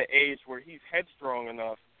to the age where he's headstrong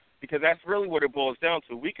enough, because that's really what it boils down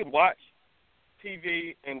to. We could watch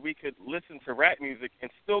TV and we could listen to rap music and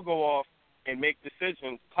still go off and make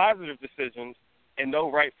decisions, positive decisions, and know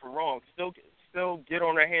right from wrong. Still get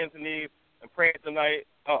on our hands and knees and pray at night.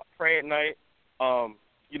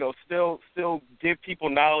 Still give people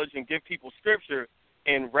knowledge and give people scripture,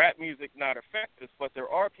 and rap music not affect us. But there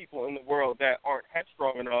are people in the world that aren't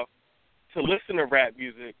headstrong enough to listen to rap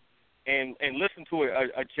music and listen to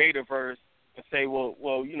a Jada verse and say, well,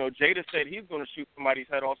 Jada said he's going to shoot somebody's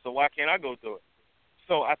head off, so why can't I go do it?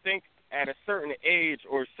 So I think at a certain age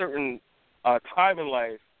or a certain time in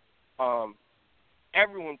life,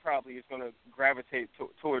 everyone probably is going to gravitate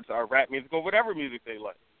towards our rap music or whatever music they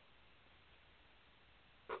like.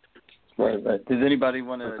 Right. Does anybody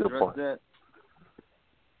want to address that?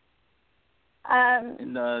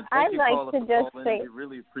 I'd like to just say, we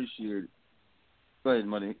really appreciate it. Go ahead,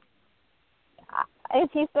 Monique. Is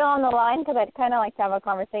he still on the line? Because I'd kind of like to have a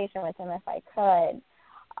conversation with him if I could.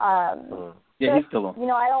 Yeah, he's still on.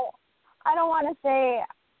 I don't want to say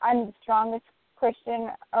I'm the strongest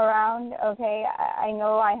Christian around. Okay, I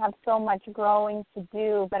know I have so much growing to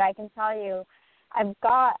do, but I can tell you, I've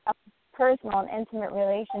got a personal and intimate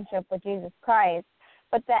relationship with Jesus Christ.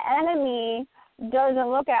 But the enemy doesn't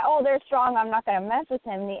look at, they're strong, I'm not going to mess with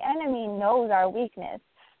him. The enemy knows our weakness.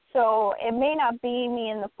 So it may not be me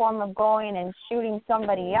in the form of going and shooting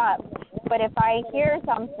somebody up, but if I hear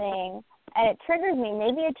something and it triggers me,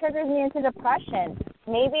 maybe it triggers me into depression,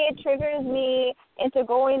 maybe it triggers me into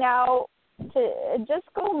going out to just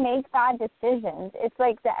go make bad decisions. It's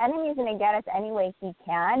like the enemy's going to get us any way he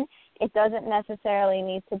can. It doesn't necessarily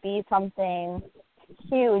need to be something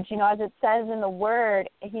huge. You know, as it says in the Word,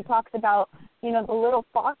 he talks about, you know, the little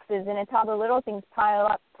foxes, and it's how the little things pile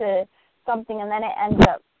up to something, and then it ends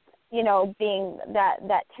up, you know, being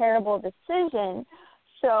that terrible decision.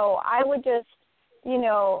 So I would just, you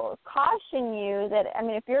know, caution you that, I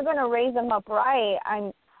mean, if you're going to raise them up right,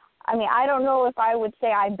 I don't know if I would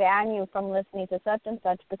say I ban you from listening to such and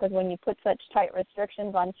such, because when you put such tight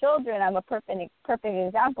restrictions on children, I'm a perfect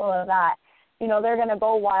example of that. You know, they're going to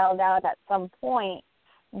go wild out at some point.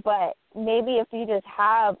 But maybe if you just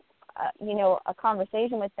have, you know, a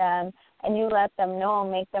conversation with them and you let them know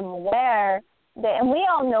and make them aware that, and we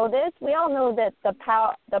all know this, we all know that the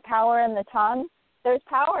power in the tongue, there's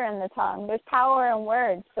power in the tongue, there's power in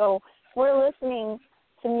words. So if we're listening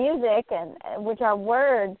to music, and which are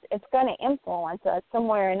words, it's going to influence us some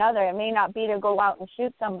way or another. It may not be to go out and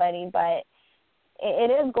shoot somebody, but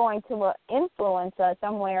it is going to influence us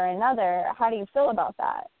some way or another. How do you feel about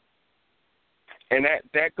that? And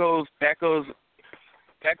that goes back to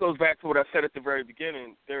what I said at the very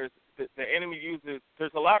beginning. There's the enemy uses.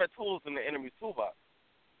 There's a lot of tools in the enemy's toolbox.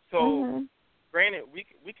 So, Granted, we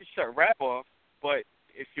could shut rap off, but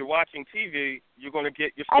if you're watching TV, you're going to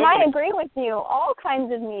get your. And I agree with you. All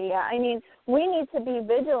kinds of media. I mean, we need to be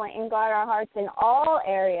vigilant and guard our hearts in all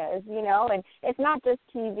areas. You know, and it's not just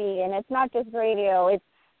TV, and it's not just radio.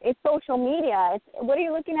 It's social media. It's what are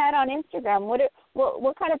you looking at on Instagram?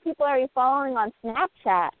 What kind of people are you following on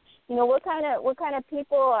Snapchat? You know, what kind of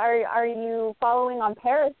people are you following on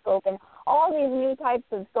Periscope, and all these new types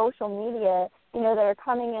of social media, you know, that are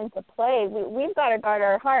coming into play. We've got to guard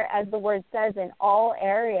our heart, as the Word says, in all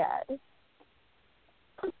areas.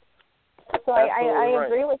 So I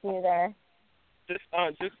agree with you there. Just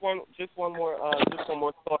one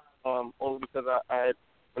more thought. Only because I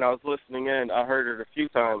when I was listening in, I heard it a few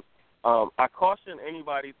times. I caution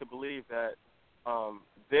anybody to believe that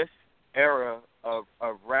this era of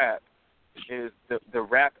rap is the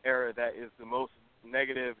rap era that is the most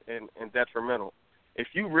negative and detrimental. If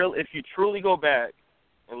you truly go back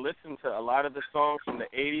and listen to a lot of the songs from the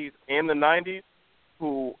 80s and the 90s,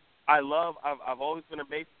 who I love, I've always been a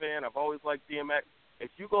Mace fan, I've always liked DMX. If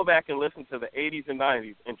you go back and listen to the 80s and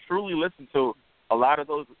 90s and truly listen to a lot of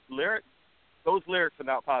those lyrics are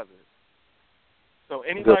not positive. So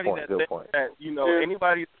anybody that thinks that, you know,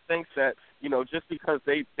 anybody that thinks that, you know, just because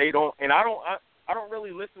they don't, and I don't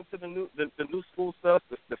really listen to the new school stuff,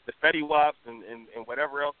 the Fetty Waps and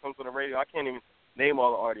whatever else comes on the radio. I can't even name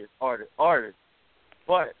all the artists.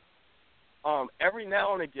 But every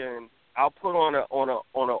now and again, I'll put on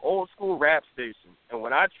an old school rap station, and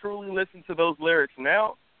when I truly listen to those lyrics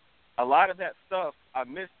now, a lot of that stuff I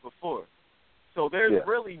missed before. So there's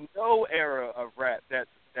really no era of rap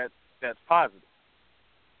that's positive.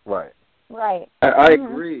 Right. Right. I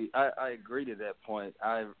agree. I agree to that point.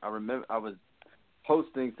 I remember I was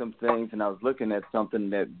posting some things and I was looking at something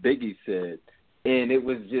that Biggie said, and it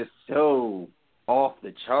was just so off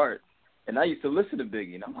the charts. And I used to listen to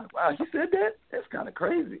Biggie, and I'm like, wow, he said that? That's kind of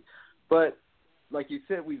crazy. But like you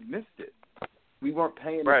said, we've missed it. We weren't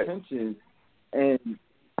paying attention, and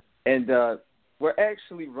we're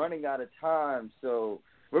actually running out of time, so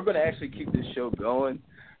we're going to actually keep this show going,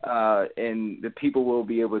 and the people will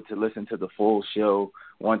be able to listen to the full show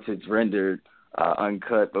once it's rendered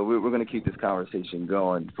uncut. But we're going to keep this conversation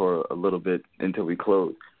going for a little bit until we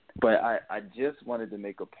close. But I just wanted to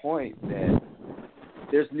make a point that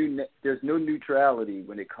there's no neutrality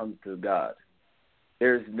when it comes to God.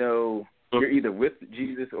 There's no, you're either with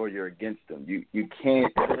Jesus or you're against him. You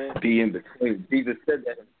can't be in between. Jesus said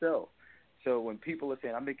that himself. So when people are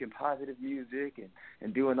saying, I'm making positive music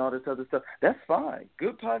and doing all this other stuff, that's fine.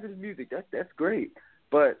 Good positive music, that's great.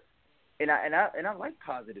 But and I like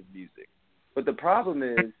positive music. But the problem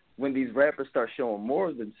is when these rappers start showing more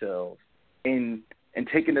of themselves and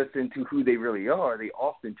taking us into who they really are, they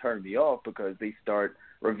often turn me off because they start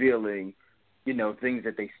revealing, you know, things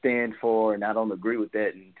that they stand for, and I don't agree with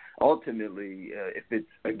that. And ultimately, if it's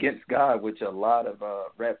against God, which a lot of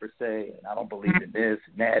rappers say, and I don't believe in this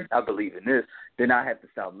and that, I believe in this, then I have to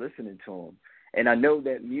stop listening to them. And I know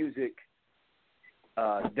that music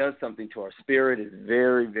does something to our spirit. It's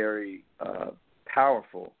very, very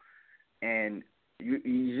powerful. And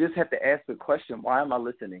you just have to ask the question, why am I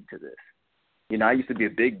listening to this? You know, I used to be a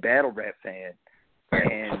big battle rap fan,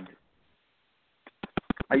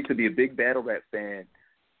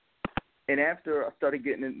 And after I started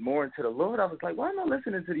getting more into the Lord, I was like, why am I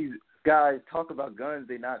listening to these guys talk about guns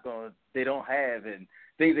they don't have and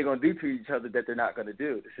things they're gonna do to each other that they're not gonna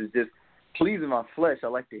do? This is just pleasing my flesh. I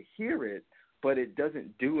like to hear it, but it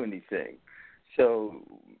doesn't do anything. So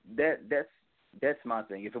that's my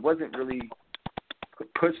thing. If it wasn't really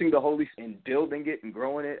pushing the Holy Spirit and building it and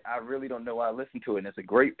growing it, I really don't know why I listen to it. And it's a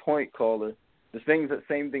great point, caller. The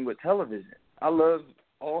same thing with television. I love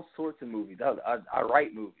all sorts of movies. I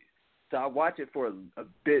write movies. So I watch it for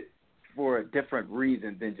a different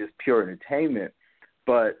reason than just pure entertainment.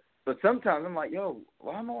 But sometimes I'm like, yo,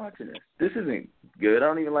 why am I watching this? This isn't good. I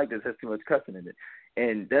don't even like this. There's too much cussing in it.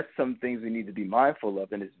 And that's some things we need to be mindful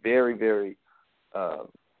of. And it's very, very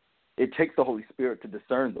it takes the Holy Spirit to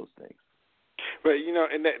discern those things. But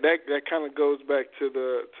and that kind of goes back to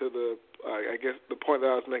the I guess the point that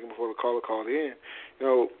I was making before the caller called in.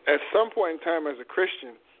 At some point in time as a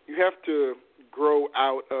Christian, you have to grow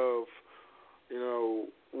out of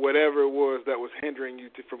whatever it was that was hindering you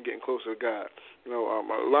from getting closer to God.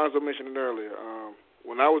 Alonzo mentioned it earlier.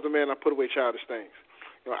 When I was a man, I put away childish things.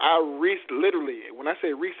 Literally, when I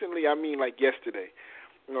say recently, I mean like yesterday.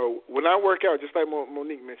 When I work out, just like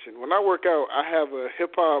Monique mentioned, when I work out, I have a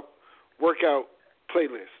hip hop workout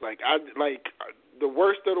playlist. Like the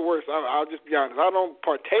worst of the worst. I'll just be honest. I don't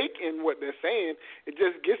partake in what they're saying. It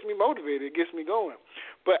just gets me motivated. It gets me going.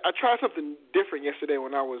 But I tried something different yesterday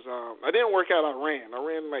when I was. I didn't work out. I ran. I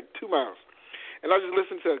ran like 2 miles, and I just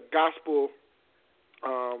listened to a gospel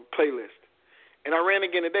playlist. And I ran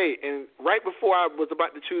again today. And right before I was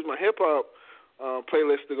about to choose my hip hop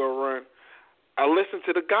playlist to go run, I listened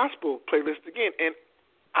to the gospel playlist again, and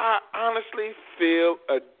I honestly feel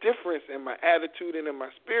a difference in my attitude and in my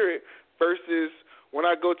spirit versus when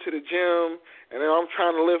I go to the gym and then I'm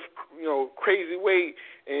trying to lift, crazy weight,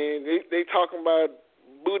 and they talking about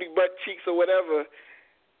booty, butt cheeks, or whatever.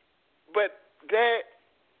 But that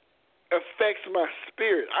affects my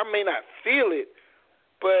spirit. I may not feel it,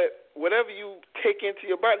 but whatever you take into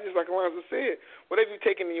your body, just like Alonzo said, whatever you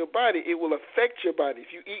take into your body, it will affect your body.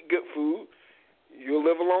 If you eat good food, you'll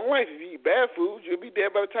live a long life. If you eat bad food, you'll be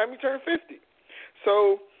dead by the time you turn 50.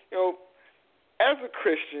 So, as a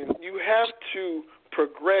Christian, you have to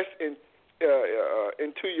progress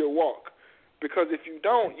into your walk. Because if you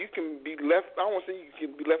don't, you can be left, I don't want to say you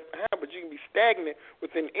can be left behind, but you can be stagnant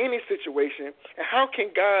within any situation. And how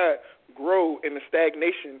can God grow in a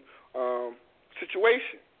stagnation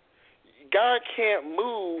situation? God can't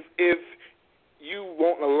move if you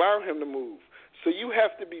won't allow him to move. So you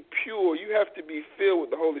have to be pure. You have to be filled with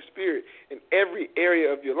the Holy Spirit in every area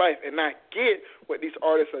of your life. And I get what these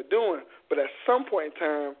artists are doing, but at some point in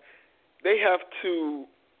time, they have to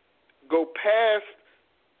go past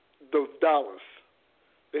those dollars.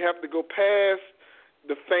 They have to go past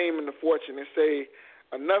the fame and the fortune and say,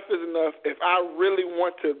 enough is enough. If I really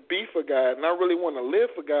want to be for God and I really want to live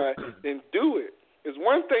for God, then do it. It's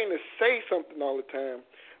one thing to say something all the time,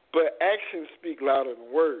 but actions speak louder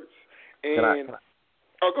than words. And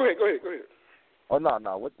oh, go ahead. Oh no.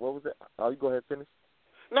 What was it? Oh, you go ahead, finish.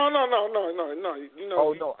 No.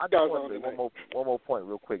 Oh no, I just want to make one more point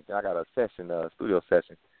real quick. I got a session, studio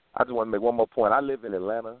session. I just want to make one more point. I live in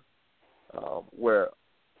Atlanta, where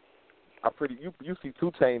you see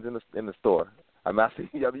 2 Chainz in the store. I mean,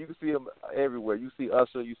 you can see them everywhere. You see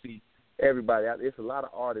Usher, you see everybody. It's a lot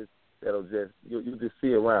of artists that'll just you just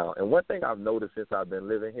see around. And one thing I've noticed since I've been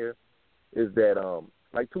living here is that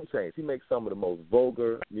like 2 Chainz, he makes some of the most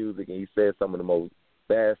vulgar music and he says some of the most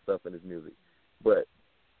bad stuff in his music. But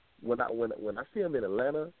when I see him in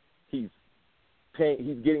Atlanta, he's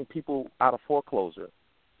getting people out of foreclosure.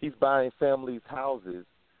 He's buying families houses.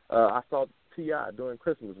 I saw T.I. during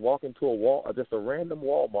Christmas walk into just a random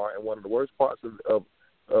Walmart in one of the worst parts of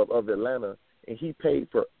Atlanta, and he paid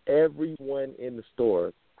for everyone in the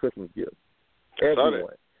store Christmas gifts.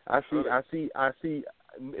 Everyone. I see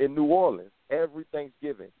in New Orleans every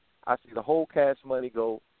Thanksgiving. I see the whole cash money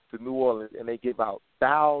go to New Orleans, and they give out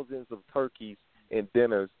thousands of turkeys and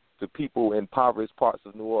dinners to people in impoverished parts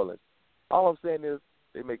of New Orleans. All I'm saying is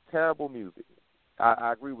they make terrible music.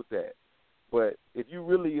 I agree with that. But if you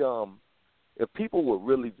really, if people would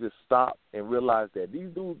really just stop and realize that these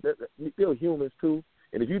dudes, they're humans too,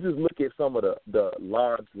 and if you just look at some of the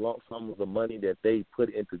large lump sums of money that they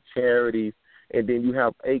put into charities, and then you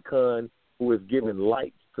have Akon who is giving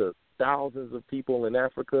lights to thousands of people in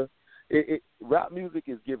Africa, rap music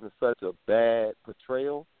is given such a bad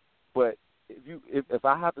portrayal. But if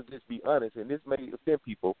I have to just be honest, and this may offend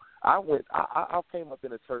people, I came up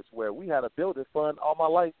in a church where we had a building fund all my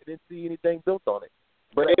life and didn't see anything built on it.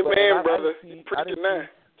 But brother.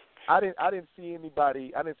 I didn't see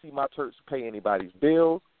anybody. I didn't see my church pay anybody's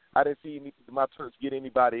bills. I didn't see my church get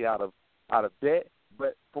anybody out of debt.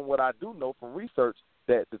 But from what I do know from research,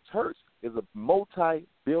 that the church is a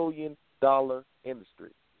multi-billion-dollar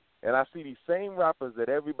industry. And I see these same rappers that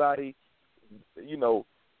everybody,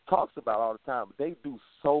 talks about all the time, but they do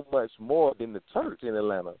so much more than the church in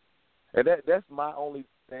Atlanta. And that's my only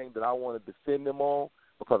thing that I want to defend them on,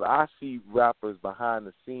 because I see rappers behind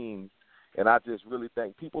the scenes, and I just really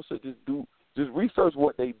think people should just research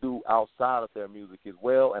what they do outside of their music as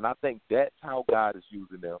well, and I think that's how God is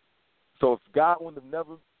using them. So if God wouldn't have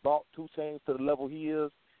never brought 2 Chainz to the level he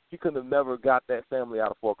is, he couldn't have never got that family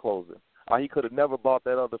out of foreclosure. Or he could have never bought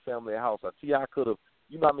that other family a house. Or T.I. could have,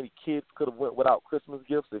 you know how many kids could have went without Christmas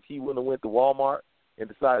gifts if he wouldn't have went to Walmart and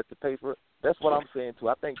decided to pay for it? That's what I'm saying, too.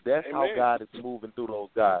 I think that's how God is moving through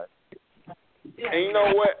those guys. And you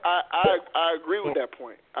know what? I agree with that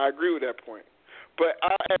point. But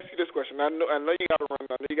I'll ask you this question. I know you got to run.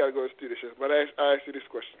 I know you got to go to studio shifts, but I'll ask you this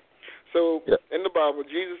question. So in the Bible,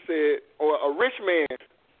 Jesus said, or a rich man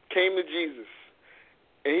came to Jesus,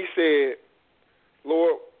 and he said,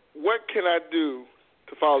 Lord, what can I do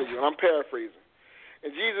to follow you? And I'm paraphrasing.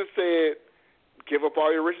 And Jesus said, give up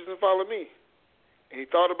all your riches and follow me. And he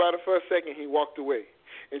thought about it for a second. He walked away.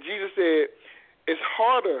 And Jesus said, it's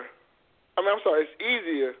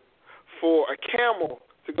easier for a camel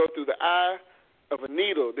to go through the eye of a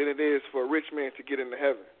needle than it is for a rich man to get into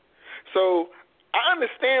heaven. So I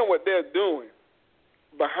understand what they're doing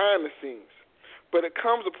behind the scenes, but it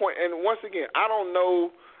comes a point, and once again, I don't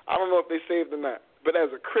know if they saved or not, but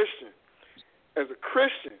as a Christian, and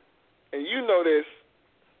you know this,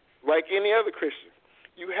 like any other Christian,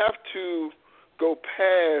 you have to go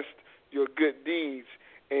past your good deeds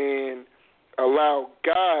and allow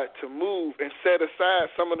God to move and set aside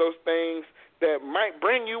some of those things that might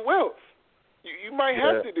bring you wealth. You might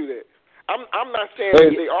have to do that. I'm not saying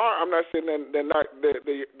that they are. I'm not saying that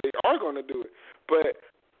they are going to do it. But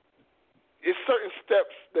it's certain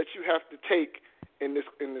steps that you have to take in this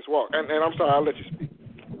walk. And I'm sorry, I'll let you speak.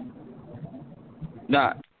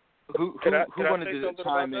 Nah. Who wanted to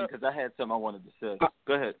chime in? Because I had something I wanted to say.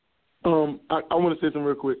 Go ahead. I want to say something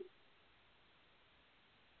real quick.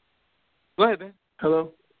 Go ahead, man.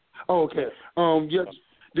 Hello? Oh, okay. Yes.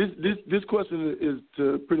 This question is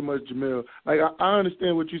to pretty much Jamel. Like I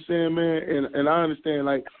understand what you're saying, man, and I understand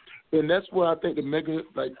and that's where I think the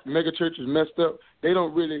mega churches messed up. They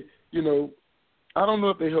don't really, I don't know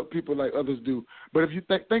if they help people like others do. But if you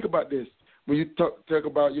think about this, when you talk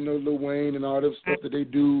about Lil Wayne and all this stuff that they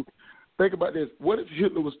do, think about this. What if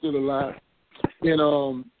Hitler was still alive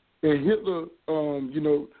and Hitler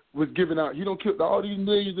was giving out? He don't kill all these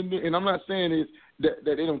millions and I'm not saying it's that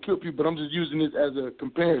they don't kill people, but I'm just using this as a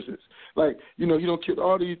comparison. You don't kill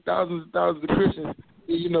all these thousands and thousands of Christians,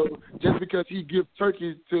 just because he gives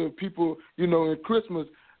turkeys to people, in Christmas,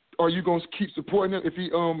 are you gonna keep supporting him? If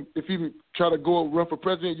he try to go run for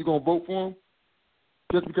president, you gonna vote for him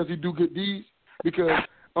just because he do good deeds? Because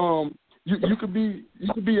you could be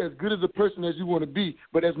as good as a person as you want to be,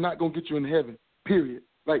 but that's not gonna get you in heaven. Period.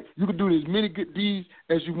 You can do as many good deeds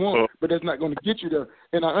as you want, but that's not going to get you there.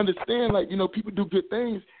 And I understand, people do good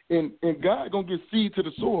things, and God going to give seed to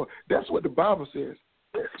the soil. That's what the Bible says.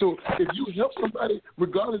 So if you help somebody,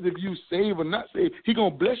 regardless if you save or not save, he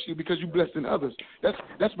going to bless you because you blessed in others.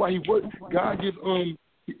 That's why he works. God gives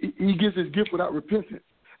he gives his gift without repentance.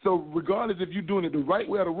 So regardless if you're doing it the right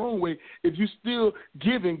way or the wrong way, if you still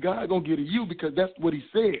giving, God going to give to you because that's what he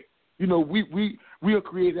said. We are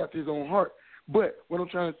created after his own heart. But what I'm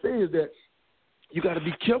trying to say is that you got to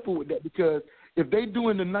be careful with that, because if they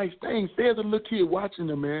doing the nice things, there's a little kid watching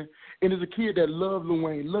them, man, and there's a kid that love Lil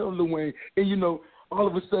Wayne, and all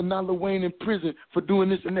of a sudden now Lil Wayne in prison for doing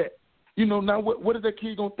this and that. Now what is that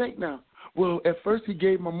kid gonna think now? Well, at first he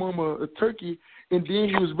gave my mama a turkey, and then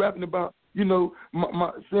he was rapping about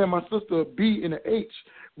saying my sister a B and an H,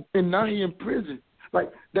 and now he in prison.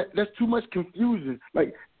 That's too much confusion.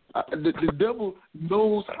 The devil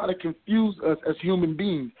knows how to confuse us as human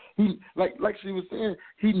beings. He, like she was saying,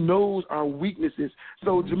 he knows our weaknesses.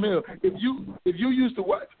 So Jamel, if you used to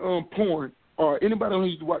watch porn, or anybody who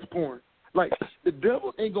used to watch porn, the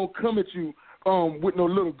devil ain't gonna come at you with no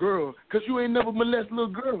little girl, because you ain't never molested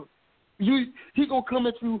little girl. He gonna come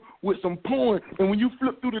at you with some porn, and when you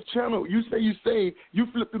flip through the channel, you say you saved, you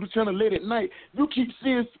flip through the channel late at night, you keep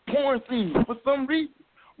seeing porn scenes for some reason.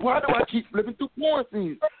 Why do I keep flipping through porn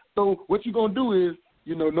scenes? So what you're going to do is,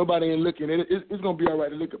 nobody ain't looking. It's going to be all right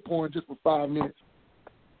to look at porn just for 5 minutes.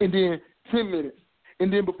 And then 10 minutes.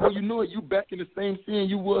 And then before you know it, you back in the same scene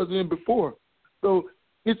you was in before. So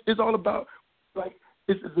it's all about,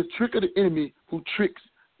 it's the trick of the enemy who tricks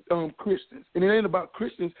Christians. And it ain't about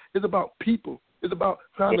Christians. It's about people. It's about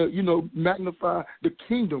trying to, magnify the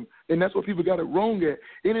kingdom. And that's what people got it wrong at.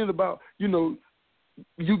 It ain't about, you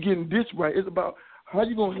getting this right. It's about how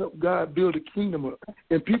you going to help God build the kingdom up.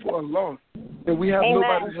 And people are lost. And we have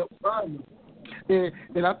nobody to help find them.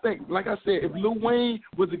 And I think, like I said, if Lil Wayne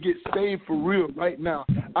was to get saved for real right now,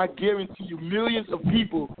 I guarantee you millions of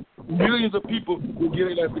people will get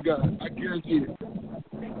it after God. I guarantee it.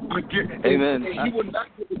 Amen. And he will not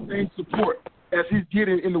get the same support as he's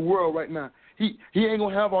getting in the world right now. He ain't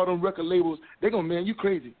going to have all them record labels. They're going to, man, you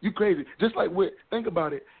crazy. Just like think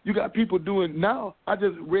about it. You got people doing now. I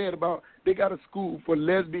just read about they got a school for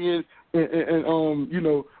lesbians and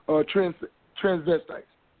transvestites.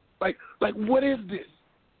 Like what is this?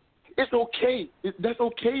 It's okay. That's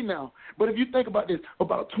okay now. But if you think about this,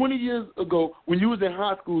 about 20 years ago, when you was in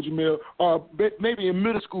high school, Jamel, or maybe in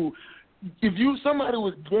middle school, if somebody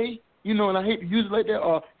was gay, and I hate to use it like that,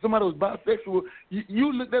 or somebody was bisexual,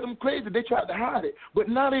 you looked at them crazy. They tried to hide it. But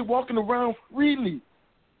now they walking around freely.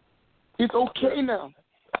 It's okay now.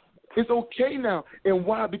 It's okay now. And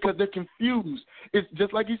why? Because they're confused. It's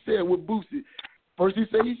just like he said with Boosie. First he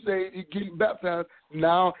said he's getting baptized.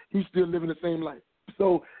 Now he's still living the same life.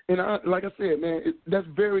 So, like I said, man, that's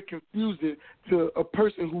very confusing to a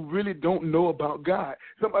person who really don't know about God.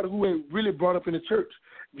 Somebody who ain't really brought up in the church.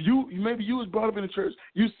 Maybe you was brought up in the church.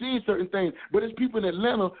 You've seen certain things. But there's people in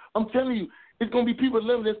Atlanta, I'm telling you, it's going to be people in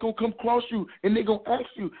Atlanta that's going to come across you, and they're going to ask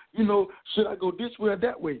you, should I go this way or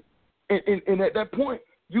that way? And at that point,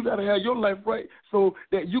 you got to have your life right so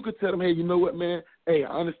that you could tell them, hey, you know what, man? Hey,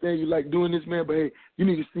 I understand you like doing this, man, but, hey, you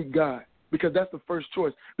need to seek God because that's the first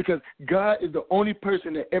choice because God is the only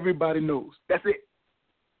person that everybody knows. That's it.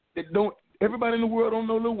 Everybody in the world don't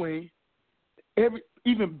know Lil Wayne.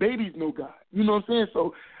 Even babies know God. You know what I'm saying?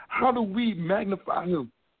 So how do we magnify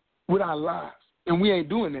him with our lives? And we ain't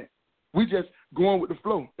doing that. We just going with the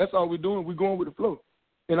flow. That's all we're doing. We're going with the flow.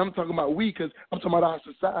 And I'm talking about we because I'm talking about our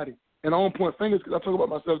society. And I don't point fingers because I talk about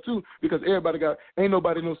myself too because ain't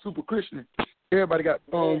nobody no super Christian. Everybody got,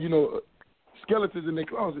 skeletons in their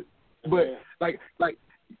closet. But like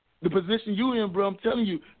the position you in, bro, I'm telling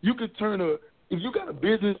you, you could if you got a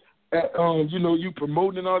business at, you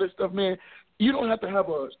promoting and all this stuff, man, you don't have to have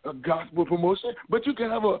a gospel promotion, but you could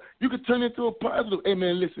turn it into a positive. Hey,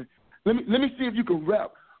 man, listen, let me see if you can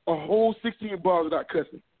rap a whole 16 bars without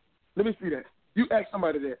cussing. Let me see that. You ask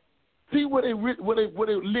somebody that. See where their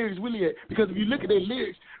lyrics really at. Because if you look at their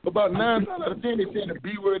lyrics, about 9 times out of 10 they saying the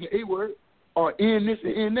B word and the A word, or in this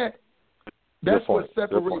and in that. That's what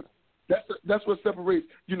separates. That's what separates.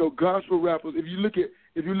 Gospel rappers. If you look at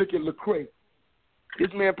Lecrae,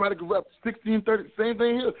 this man probably could rap 16, 30. Same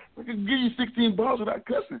thing here. I can give you 16 bars without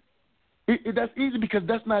cussing. That's easy because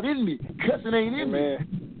that's not in me. Cussing ain't in me.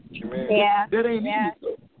 Yeah. That ain't in me.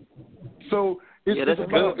 So it's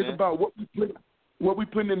about what we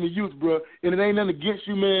putting in the youth, bro. And it ain't nothing against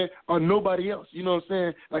you, man, or nobody else. You know what I'm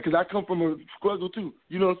saying? Like, because I come from a struggle, too.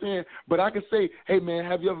 You know what I'm saying? But I can say, hey, man,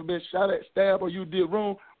 have you ever been shot at, stabbed, or you did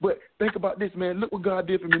wrong? But think about this, man. Look what God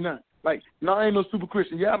did for me now. Like, no, I ain't no super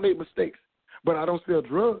Christian. Yeah, I made mistakes, but I don't sell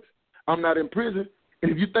drugs. I'm not in prison.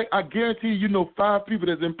 And if you think, I guarantee you know 5 people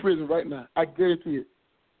that's in prison right now. I guarantee it.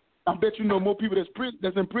 I bet you know more people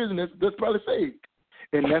that's in prison that's probably saved.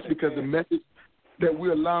 And that's because the message that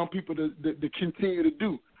we're allowing people to continue to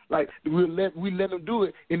do. Like, we let them do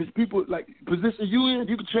it. And it's people, like, position you in,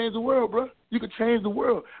 you can change the world, bro. You can change the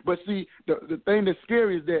world. But, see, the thing that's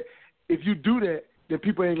scary is that if you do that, then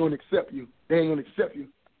people ain't going to accept you. They ain't going to accept you.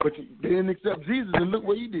 But they didn't accept Jesus, and look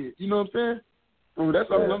what he did. You know what I'm saying? So that's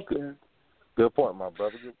all I'm saying. Good point, my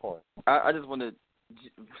brother. Good point. I just want to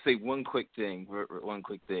say one quick thing.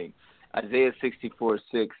 Isaiah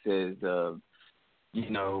 64:6 says, I'm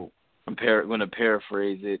going to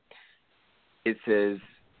paraphrase it. It says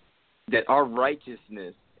that our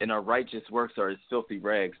righteousness and our righteous works are as filthy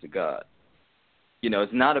rags to God.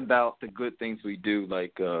 It's not about the good things we do,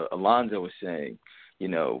 like Alonzo was saying.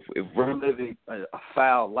 If we're living a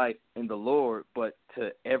foul life in the Lord, but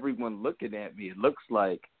to everyone looking at me, it looks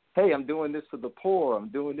like, hey, I'm doing this for the poor, I'm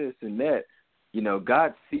doing this and that.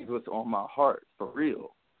 God sees what's on my heart for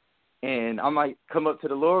real. And I might come up to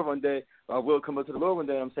the Lord one day, or I will come up to the Lord one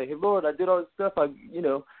day and say, hey, Lord, I did all this stuff.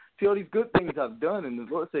 See all these good things I've done. And the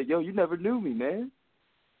Lord said, yo, you never knew me, man.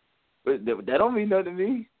 But that don't mean nothing to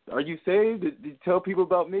me. Are you saved? Did you tell people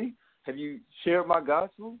about me? Have you shared my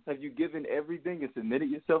gospel? Have you given everything and submitted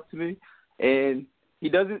yourself to me? And he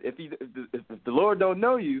doesn't. If the Lord don't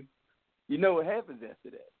know you, you know what happens after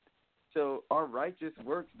that. So our righteous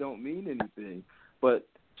works don't mean anything, but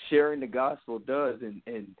sharing the gospel does,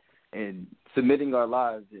 and submitting our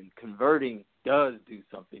lives and converting does do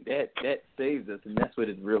something. That saves us, and that's what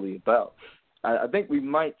it's really about. I think we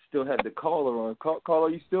might still have the caller on. Caller, are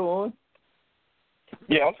you still on?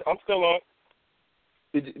 Yeah, I'm still on.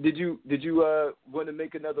 Did you want to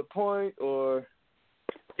make another point or?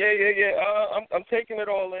 Yeah. I'm taking it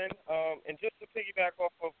all in. And just to piggyback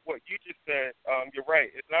off of what you just said, you're right.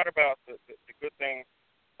 It's not about the good things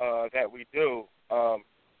that we do,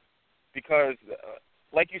 because,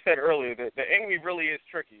 like you said earlier, the enemy really is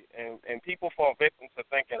tricky, and people fall victim to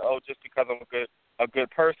thinking, oh, just because I'm a good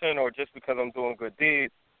person or just because I'm doing good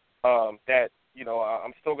deeds, that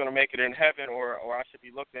I'm still going to make it in heaven, or I should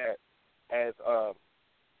be looked at as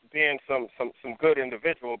being some good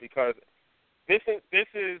individual, because this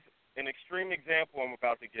is an extreme example I'm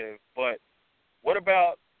about to give. But what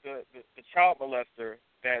about the child molester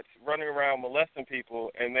that's running around molesting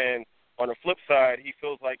people, and then on the flip side, he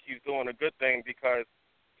feels like he's doing a good thing because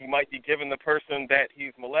he might be giving the person that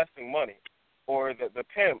he's molesting money, or the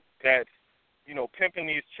pimp that's pimping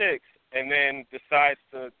these chicks and then decides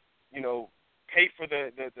to pay for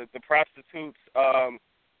the prostitutes'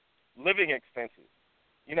 living expenses.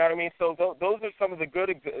 You know what I mean? So those are some of the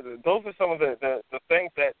those are some of the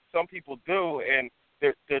things that some people do, and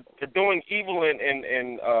they're doing evil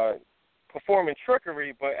and performing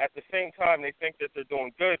trickery, but at the same time they think that they're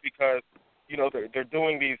doing good because they're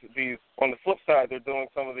doing these on the flip side, they're doing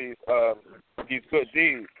some of these good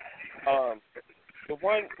deeds. The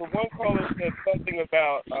one caller said something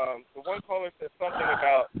about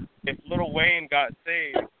if Lil Wayne got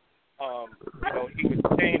saved, he would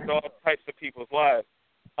change all types of people's lives.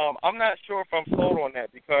 I'm not sure if I'm sold on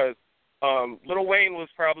that, because Lil Wayne was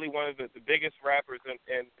probably one of the biggest rappers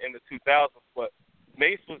in the 2000s, but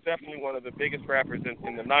Mace was definitely one of the biggest rappers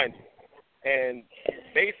in the 90s. And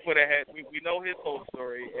Mace would have had, we know his whole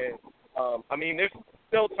story, and there's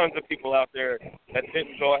still tons of people out there that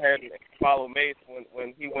didn't go ahead and follow Mace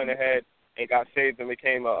when he went ahead and got saved and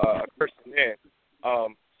became a Christian man.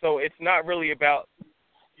 So it's not really about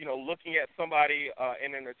looking at somebody,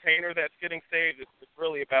 an entertainer that's getting saved. It's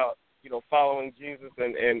really about following Jesus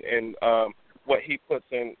and what he puts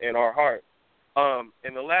in our heart.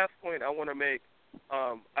 And the last point I want to make,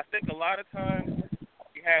 I think a lot of times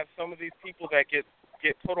you have some of these people that get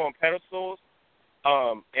put on pedestals,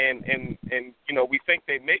 and we think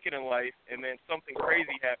they make it in life, and then something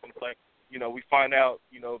crazy happens, like we find out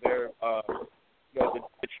they're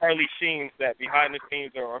the Charlie Sheens that behind the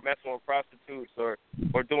scenes are messing with prostitutes or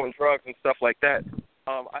doing drugs and stuff like that.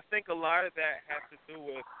 I think a lot of that has to do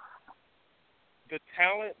with the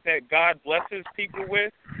talent that God blesses people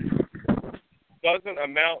with doesn't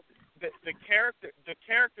amount. The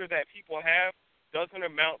character that people have doesn't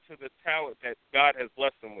amount to the talent that God has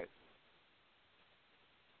blessed them with.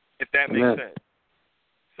 If that makes sense.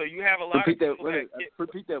 So you have a lot of people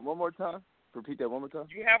repeat that one more time.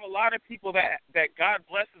 You have a lot of people that God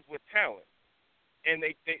blesses with talent, and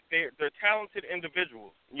they're talented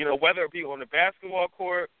individuals. Whether it be on the basketball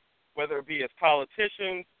court, whether it be as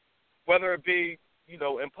politicians, whether it be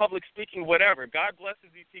in public speaking, whatever. God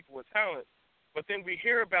blesses these people with talent, but then we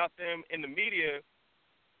hear about them in the media.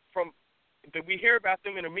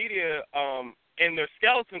 And their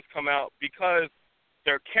skeletons come out because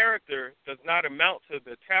their character does not amount to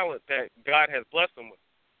the talent that God has blessed them with.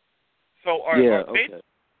 So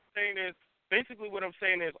basically what I'm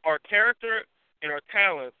saying is our character and our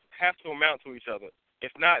talents have to amount to each other.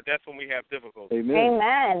 If not, that's when we have difficulty.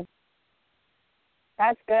 Amen.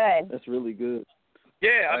 That's good. That's really good.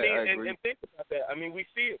 Yeah, I agree. And think about that. We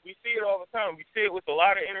see it all the time. We see it with a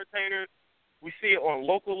lot of entertainers. We see it on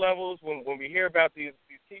local levels when we hear about these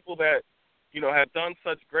people that have done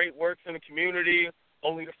such great works in the community,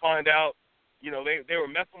 only to find out they were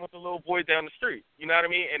messing with the little boy down the street. You know what I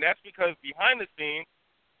mean? And that's because behind the scenes,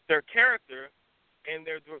 their character and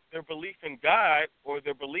their belief in God or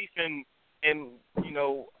their belief in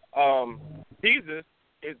Jesus,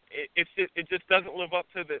 it just doesn't live up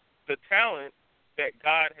to the talent that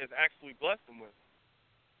God has actually blessed them with.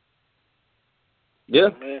 Yeah,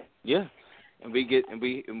 yeah. And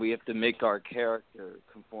we have to make our character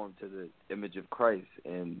conform to the image of Christ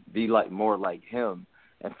and be more like Him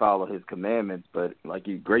and follow His commandments. But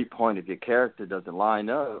great point. If your character doesn't line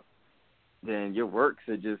up, then your works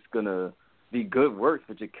are just gonna be good works,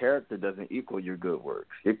 but your character doesn't equal your good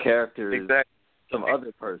works. Your character is some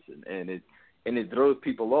other person, and it throws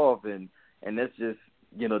people off, and that's just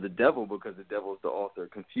the devil, because the devil is the author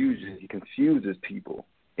of confusion. He confuses people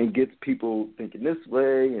and gets people thinking this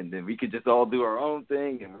way, and then we could just all do our own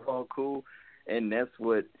thing and we're all cool, and that's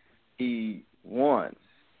what he wants.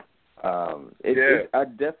 I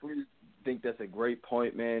definitely think that's a great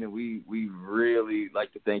point, man, and we really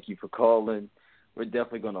like to thank you for calling. We're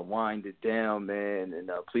definitely going to wind it down, man, and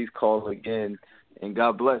please call again, and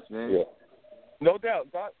God bless, man. Yeah. No doubt.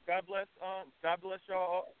 God bless. God bless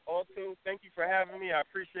y'all all too. Thank you for having me. I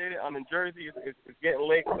appreciate it. I'm in Jersey. It's getting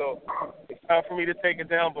late, so it's time for me to take it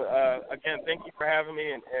down. But again, thank you for having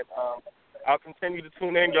me, and I'll continue to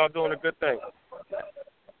tune in. Y'all doing a good thing.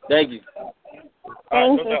 Thank you.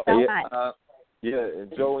 Thank you so much. Yeah,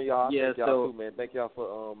 and Joe and y'all, thank y'all too, man. Thank y'all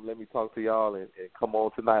for letting me talk to y'all and come on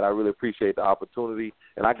tonight. I really appreciate the opportunity,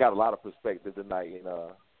 and I got a lot of perspective tonight.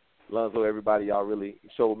 And Lonzo, everybody, y'all really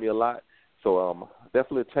showed me a lot. So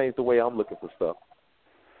definitely changed the way I'm looking for stuff.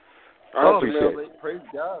 I appreciate it. Praise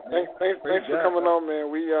God. Thanks for coming on, man.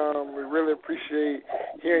 We really appreciate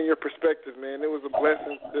hearing your perspective, man. It was a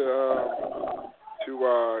blessing to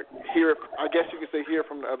hear. I guess you could say hear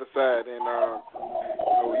from the other side, and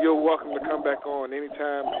you're welcome to come back on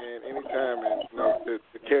anytime, and to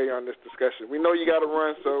carry on this discussion. We know you got to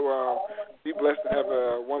run, so be blessed to have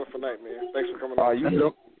a wonderful night, man. Thanks for coming on.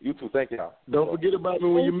 You too. Thank you. Don't forget about me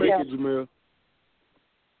when you make it, Jamil.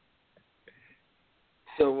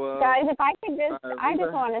 So, guys, if I could I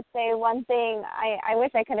just want to say one thing. I wish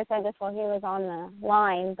I could have said this while he was on the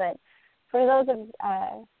line, but for those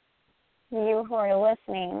of you who are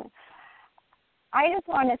listening, I just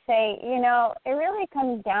want to say, it really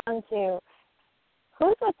comes down to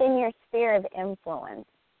who's within your sphere of influence.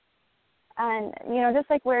 And, just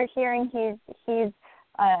like we're hearing, he's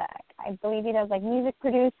I believe he does like music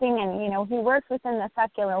producing, and, he works within the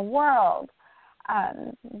secular world.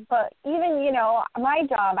 But even, my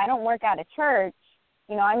job, I don't work at a church,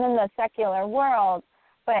 I'm in the secular world,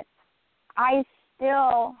 but I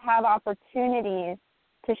still have opportunities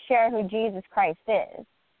to share who Jesus Christ is.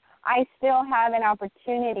 I still have an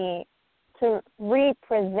opportunity to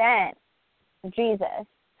represent Jesus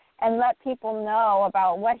and let people know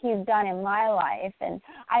about what he's done in my life. And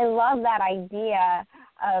I love that idea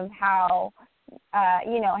of how,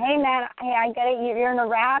 hey, man, I get it, you're in a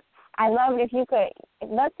rap. I love it if you could,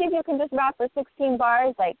 let's see if you can just rap for 16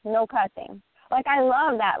 bars, like no cussing. Like, I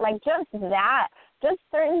love that. Like, just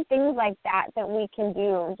certain things like that we can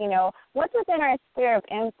do, what's within our sphere of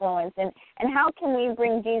influence, and how can we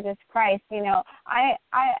bring Jesus Christ, I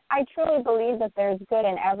truly believe that there's good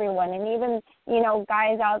in everyone, and even,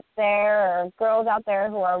 guys out there or girls out there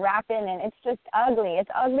who are rapping, and it's just ugly. It's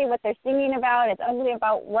ugly what they're singing about. It's ugly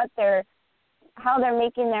about how they're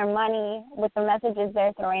making their money with the messages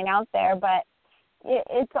they're throwing out there, but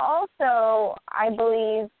it's also, I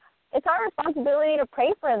believe, it's our responsibility to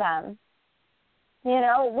pray for them.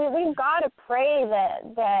 We've got to pray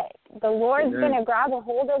that the Lord's going to grab a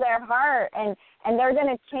hold of their heart and they're going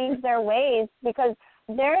to change their ways, because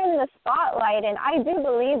they're in the spotlight, and I do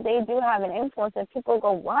believe they do have an influence. If people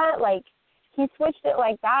go, what? Like, he switched it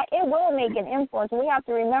like that? It will make an influence. We have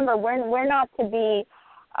to remember we're not to be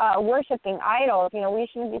worshiping idols. We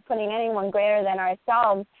shouldn't be putting anyone greater than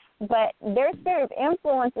ourselves. But their sphere of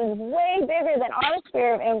influence is way bigger than our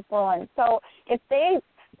sphere of influence. So if they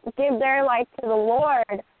give their life to the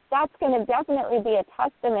Lord, that's going to definitely be a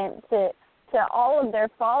testament to all of their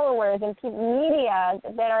followers and media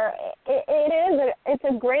that are. It's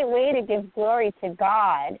a great way to give glory to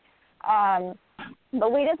God.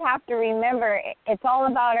 But we just have to remember it's all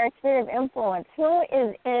about our sphere of influence. Who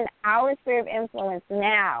is in our sphere of influence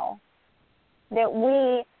now that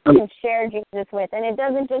we can share Jesus with? And it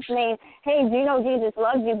doesn't just mean, hey, do you know Jesus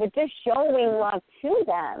loves you? But just showing love to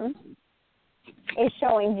them is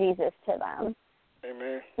showing Jesus to them.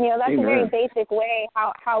 Amen. That's Amen. a very basic way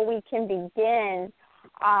how we can begin,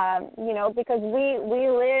 because we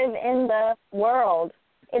live in the world.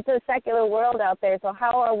 It's a secular world out there, so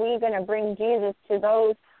how are we going to bring Jesus to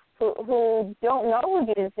those who don't know who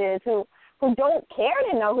Jesus is, who don't care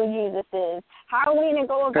to know who Jesus is? How are we going to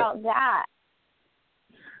go about that?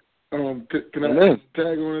 Can I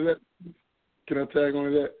tag on to that? Can I tag on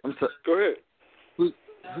to that? I'm sorry. Go ahead.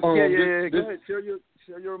 Go ahead. Share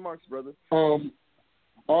your remarks, brother. All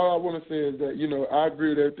I want to say is that, I agree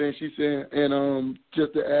with everything she's saying, and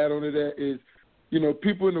just to add on to that is,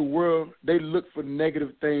 people in the world, they look for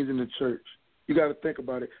negative things in the church. You got to think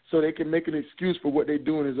about it. So they can make an excuse for what they're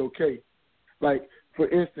doing is okay. Like, for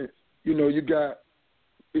instance, you got,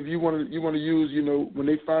 if you want to use, when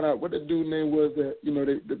they found out what the dude's name was that,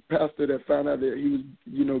 the pastor that found out that he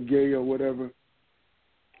was, gay or whatever.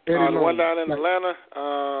 The one down in Atlanta.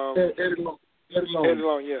 Eddie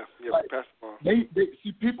Long, yeah, like, Pastor Long. They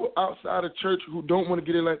see people outside of church who don't want to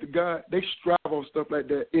get in like the God. They strive on stuff like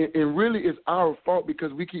that, and really it's our fault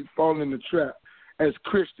because we keep falling in the trap. as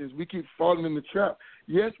Christians. We keep falling in the trap.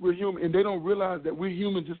 Yes, we're human, and they don't realize that we're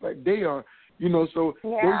human just like they are. You know, so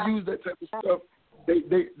they use that type of stuff.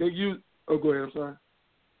 They use. Oh, go ahead. I'm sorry.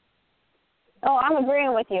 Oh, I'm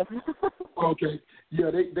agreeing with you. Okay.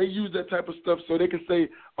 Yeah, they use that type of stuff so they can say,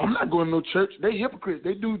 I'm not going to no church. They hypocrites.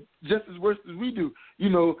 They do just as worse as we do.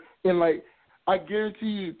 You know, and like, I guarantee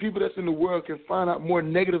you people that's in the world can find out more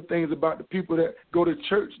negative things about the people that go to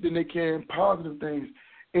church than they can positive things.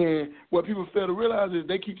 And what people fail to realize is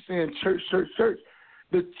they keep saying church, church, church.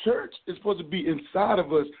 The church is supposed to be inside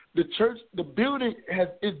of us. The church, the building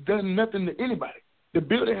it's done nothing to anybody. The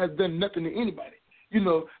building has done nothing to anybody. You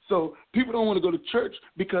know, so people don't want to go to church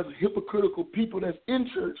because hypocritical people that's in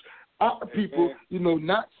church are people, you know,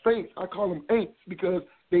 not saints. I call them ain'ts because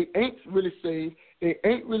they ain't really saved. They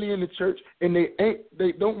ain't really in the church, and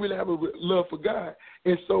they don't really have a love for God.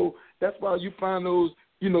 And so that's why you find those,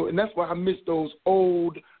 you know, and that's why I miss those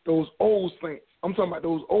old saints. I'm talking about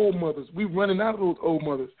those old mothers. We running out of those old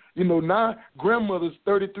mothers. You know, now grandmother's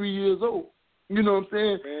 33 years old. You know what I'm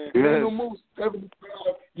saying? There ain't no more 75.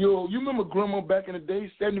 You remember grandma back in the day,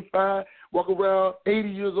 75, walk around, 80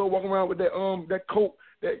 years old, walking around with that coat,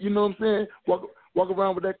 that, you know what I'm saying? Walk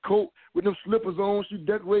around with that coat, with them slippers on. She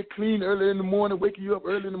decorate clean early in the morning, waking you up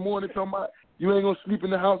early in the morning, talking about you ain't going to sleep in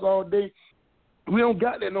the house all day. We don't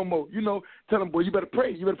got that no more. You know, tell them, boy, you better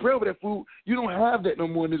pray. You better pray over that food. You don't have that no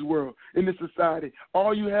more in this world, in this society.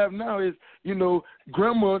 All you have now is, you know,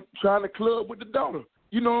 grandma trying to club with the daughter.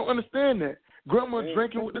 You don't understand that. Grandma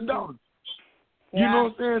drinking with the daughter. You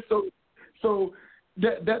know what I'm saying? So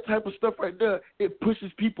that type of stuff right there, it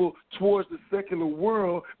pushes people towards the secular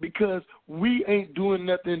world because we ain't doing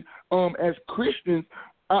nothing as Christians.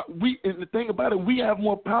 And the thing about it, we have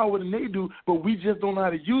more power than they do, but we just don't know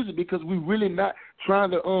how to use it because we really not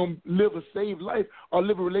trying to live a saved life or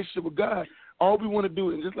live a relationship with God. All we want to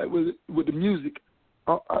do, and just like with the music,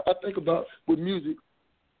 I think about with music,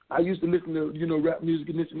 I used to listen to, you know, rap music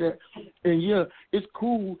and this and that. And, yeah, it's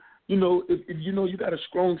cool, you know, if you know you got a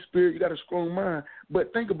strong spirit, you got a strong mind.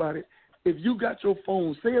 But think about it. If you got your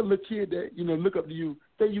phone, say a little kid that, you know, look up to you,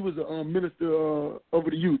 say you was a minister over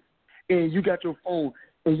the youth, and you got your phone,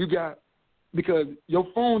 and you got, because your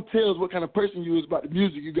phone tells what kind of person you is about the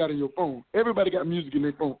music you got in your phone. Everybody got music in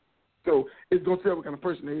their phone. So it's going to tell what kind of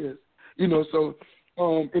person they is. You know, so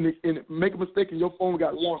and make a mistake and your phone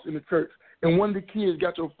got lost in the church. And one of the kids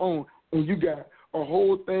got your phone, and you got a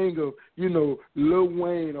whole thing of, you know, Lil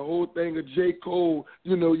Wayne, a whole thing of J. Cole,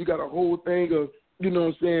 you know, you got a whole thing of, you know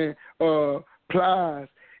what I'm saying, Plies,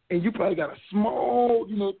 and you probably got a small,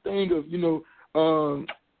 you know, thing of, you know,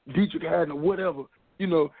 Dietrich Haddon or whatever. You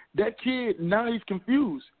know, that kid, now he's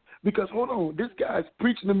confused because, hold on, this guy's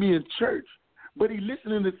preaching to me in church, but he's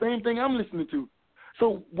listening to the same thing I'm listening to.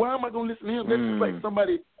 So why am I going to listen to him?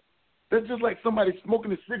 That's just like somebody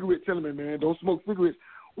smoking a cigarette telling me, man, don't smoke cigarettes.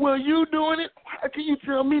 Well, you doing it? How can you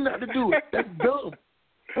tell me not to do it? That's dumb.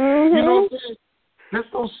 You know what I'm saying? That's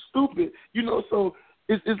so stupid. You know, so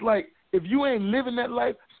it's like if you ain't living that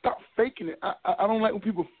life, stop faking it. I don't like when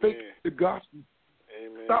people fake the gospel.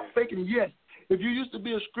 Amen. Stop faking it. Yes. If you used to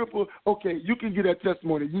be a stripper, okay, you can get that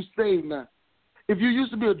testimony. You saved now. If you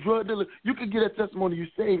used to be a drug dealer, you can get that testimony. You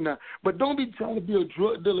saved now. But don't be trying to be a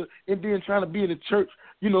drug dealer and then trying to be in the church,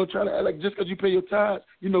 you know, trying to act like just because you pay your tithes,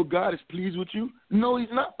 you know, God is pleased with you. No, he's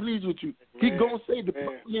not pleased with you. He's going to say,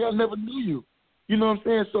 "Department, I never knew you." You know what I'm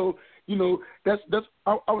saying? So, you know, that's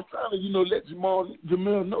I was trying to, you know, let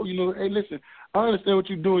Jamel know, you know, hey, listen, I understand what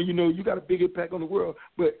you're doing. You know, you got a big impact on the world.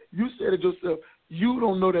 But you said it yourself. You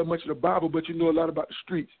don't know that much of the Bible, but you know a lot about the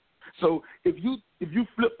streets. So if you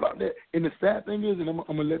flip flop that, and the sad thing is, and I'm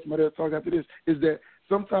gonna let somebody else talk after this, is that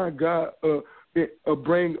sometimes God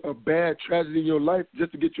bring a bad tragedy in your life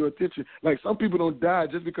just to get your attention. Like some people don't die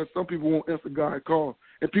just because some people won't answer God's call,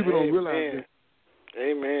 and people don't realize that.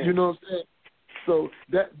 Amen. You know what I'm saying? So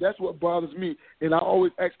that's what bothers me, and I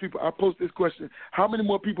always ask people. I post this question: how many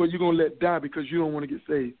more people are you gonna let die because you don't want to get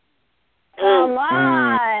saved? Come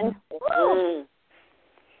on.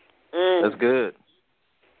 That's good.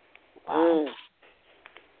 Wow.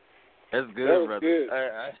 That's good, that was brother. Good.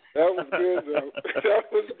 That was good, though. That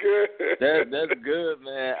was good. That's good,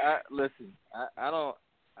 man.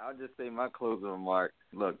 I'll just say my closing remark.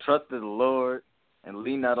 Look, trust in the Lord and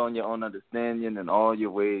lean not on your own understanding. In all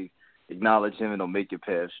your ways, acknowledge Him, and He'll make your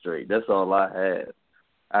path straight. That's all I have.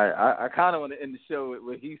 I kind of want to end the show with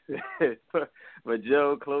what he said, but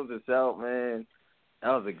Joe, close us out, man. That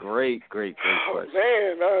was a great question.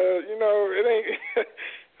 Man, you know, it ain't.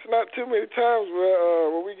 It's not too many times where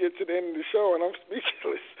when we get to the end of the show and I'm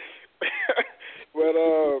speechless. But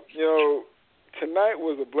you know, tonight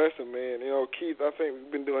was a blessing, man. You know, Keith, I think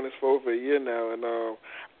we've been doing this for over a year now, and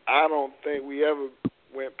I don't think we ever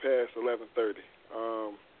went past 11:30.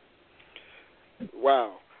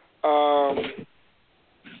 Wow.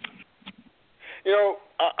 You know,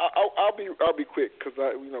 I'll be quick because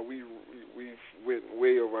we've went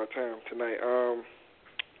way over our time tonight.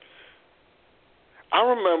 I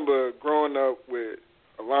remember growing up with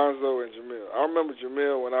Alonzo and Jamil. I remember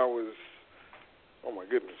Jamil when I was, oh my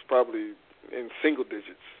goodness, probably in single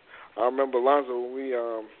digits. I remember Alonzo when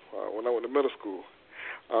I went to middle school.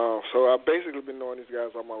 So I've basically been knowing these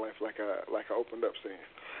guys all my life, like I opened up saying.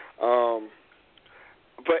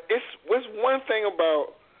 But what's one thing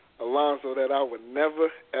about Alonzo that I would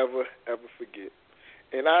never, ever, ever forget.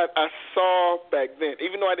 And I saw back then,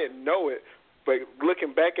 even though I didn't know it, but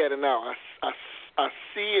looking back at it now, I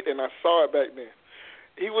see it and I saw it back then.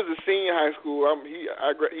 He was a senior in high school. He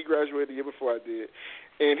graduated the year before I did.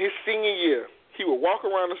 And his senior year, he would walk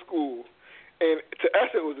around the school, and to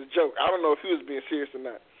us it was a joke. I don't know if he was being serious or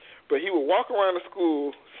not. But he would walk around the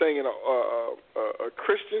school singing a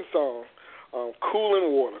Christian song,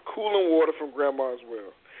 Cooling Water from Grandma's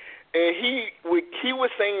Well. And he would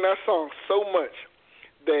sing that song so much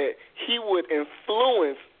that he would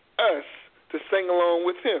influence us to sing along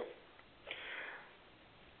with him.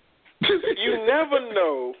 You never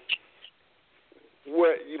know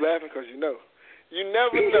what – you laughing because you know. You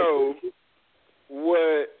never know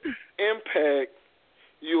what impact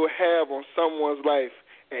you will have on someone's life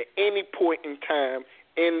at any point in time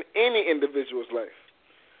in any individual's life.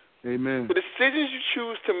 Amen. The decisions you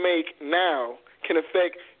choose to make now can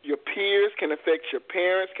affect your peers, can affect your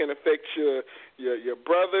parents, can affect your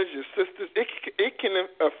brothers, your sisters. It can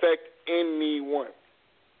affect anyone.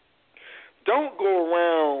 Don't go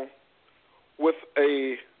around with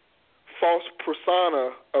a false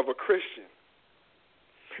persona of a Christian,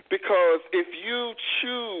 because if you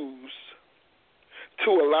choose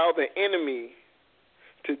to allow the enemy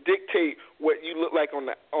to dictate what you look like on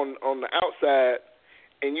the outside,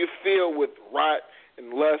 and you filled with rot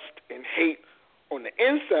and lust and hate on the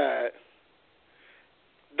inside,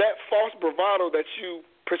 that false bravado that you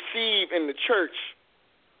perceive in the church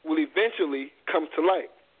will eventually come to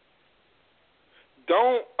light.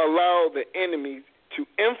 Don't allow the enemy to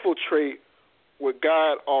infiltrate what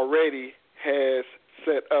God already has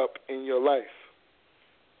set up in your life.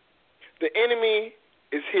 The enemy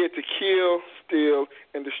is here to kill, steal,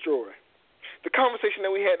 and destroy. The conversation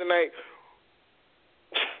that we had tonight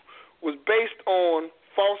was based on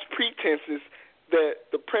false pretenses that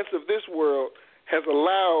the prince of this world has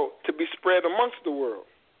allowed to be spread amongst the world.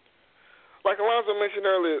 Like Alonzo mentioned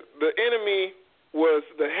earlier, the enemy was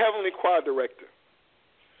the heavenly choir director.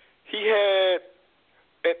 He had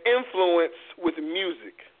an influence with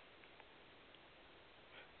music.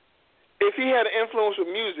 If he had an influence with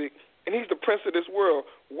music, and he's the prince of this world,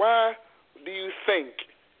 why do you think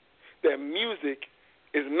that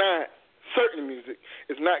certain music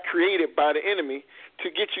is not created by the enemy to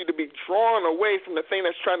get you to be drawn away from the thing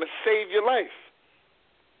that's trying to save your life?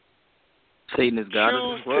 Satan is God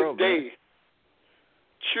of this world.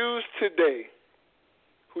 Choose today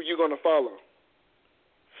who you're going to follow.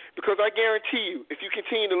 Because I guarantee you, if you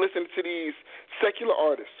continue to listen to these secular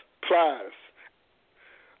artists, Plies,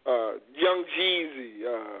 Young Jeezy,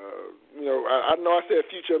 I know I said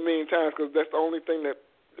Future a million times because that's the only thing that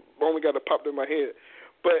only got to pop in my head.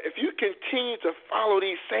 But if you continue to follow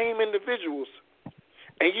these same individuals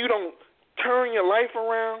and you don't turn your life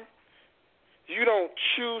around, you don't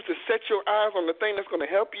choose to set your eyes on the thing that's going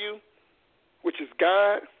to help you, which is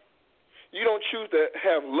God, you don't choose to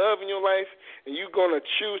have love in your life, and you're going to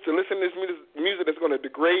choose to listen to this music that's going to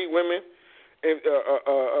degrade women and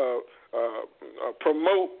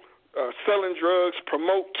promote selling drugs,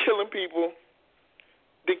 promote killing people,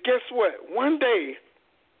 then guess what? One day,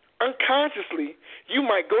 unconsciously, you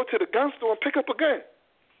might go to the gun store and pick up a gun.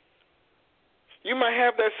 You might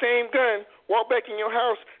have that same gun, walk back in your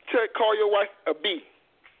house, call your wife a B.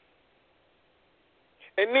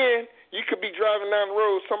 And then you could be driving down the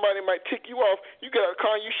road, somebody might tick you off, you get out of the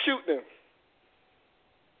car and you shoot them.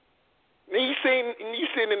 Then you sitting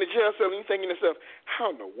in the jail cell and you thinking to yourself,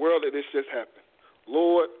 how in the world did this just happen?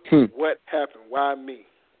 Lord, what happened? Why me?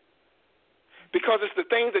 Because it's the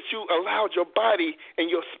things that you allowed your body and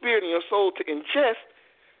your spirit and your soul to ingest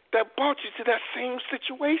that brought you to that same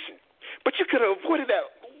situation. But you could have avoided that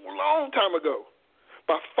a long time ago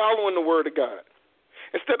by following the Word of God.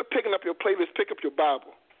 Instead of picking up your playlist, pick up your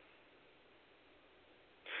Bible.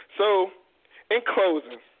 So, in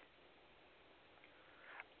closing,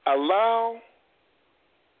 allow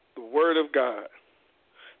the Word of God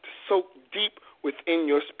to soak deep within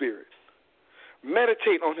your spirit.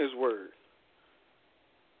 Meditate on His Word.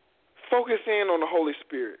 Focus in on the Holy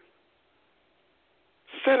Spirit.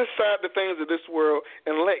 Set aside the things of this world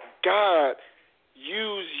and let God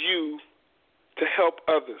use you to help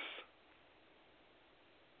others.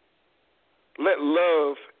 Let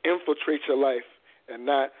love infiltrate your life and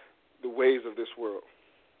not the ways of this world.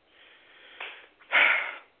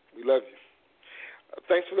 We love you.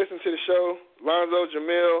 Thanks for listening to the show. Lonzo,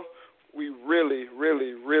 Jamil, we really,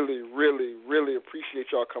 really, really, really, really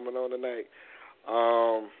appreciate y'all coming on tonight.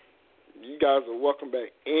 You guys are welcome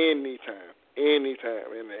back anytime. And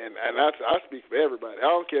I speak for everybody. I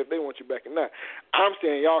don't care if they want you back or not. I'm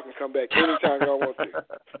saying y'all can come back anytime y'all want to.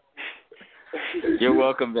 You're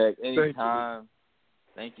welcome back anytime.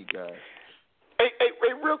 Thank you, guys. Hey,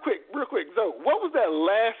 real quick, Zoe, what was that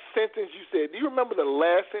last sentence you said? Do you remember the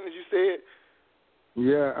last sentence you said?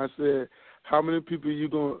 Yeah, I said, how many people you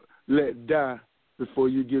going to let die before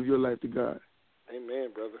you give your life to God?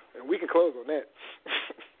 Amen, brother. And we can close on that.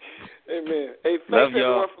 Amen. Hey, thanks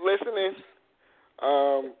everyone for listening.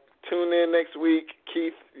 Tune in next week.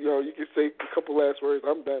 Keith, you can say a couple last words.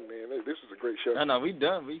 I'm done, man. This was a great show. No, we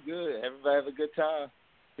done. We good. Everybody have a good time.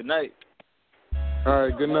 Good night. All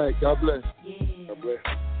right, good night. God bless. God bless.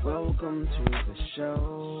 Welcome to the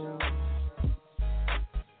show.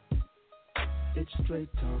 It's Straight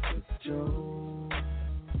Talk with Joe.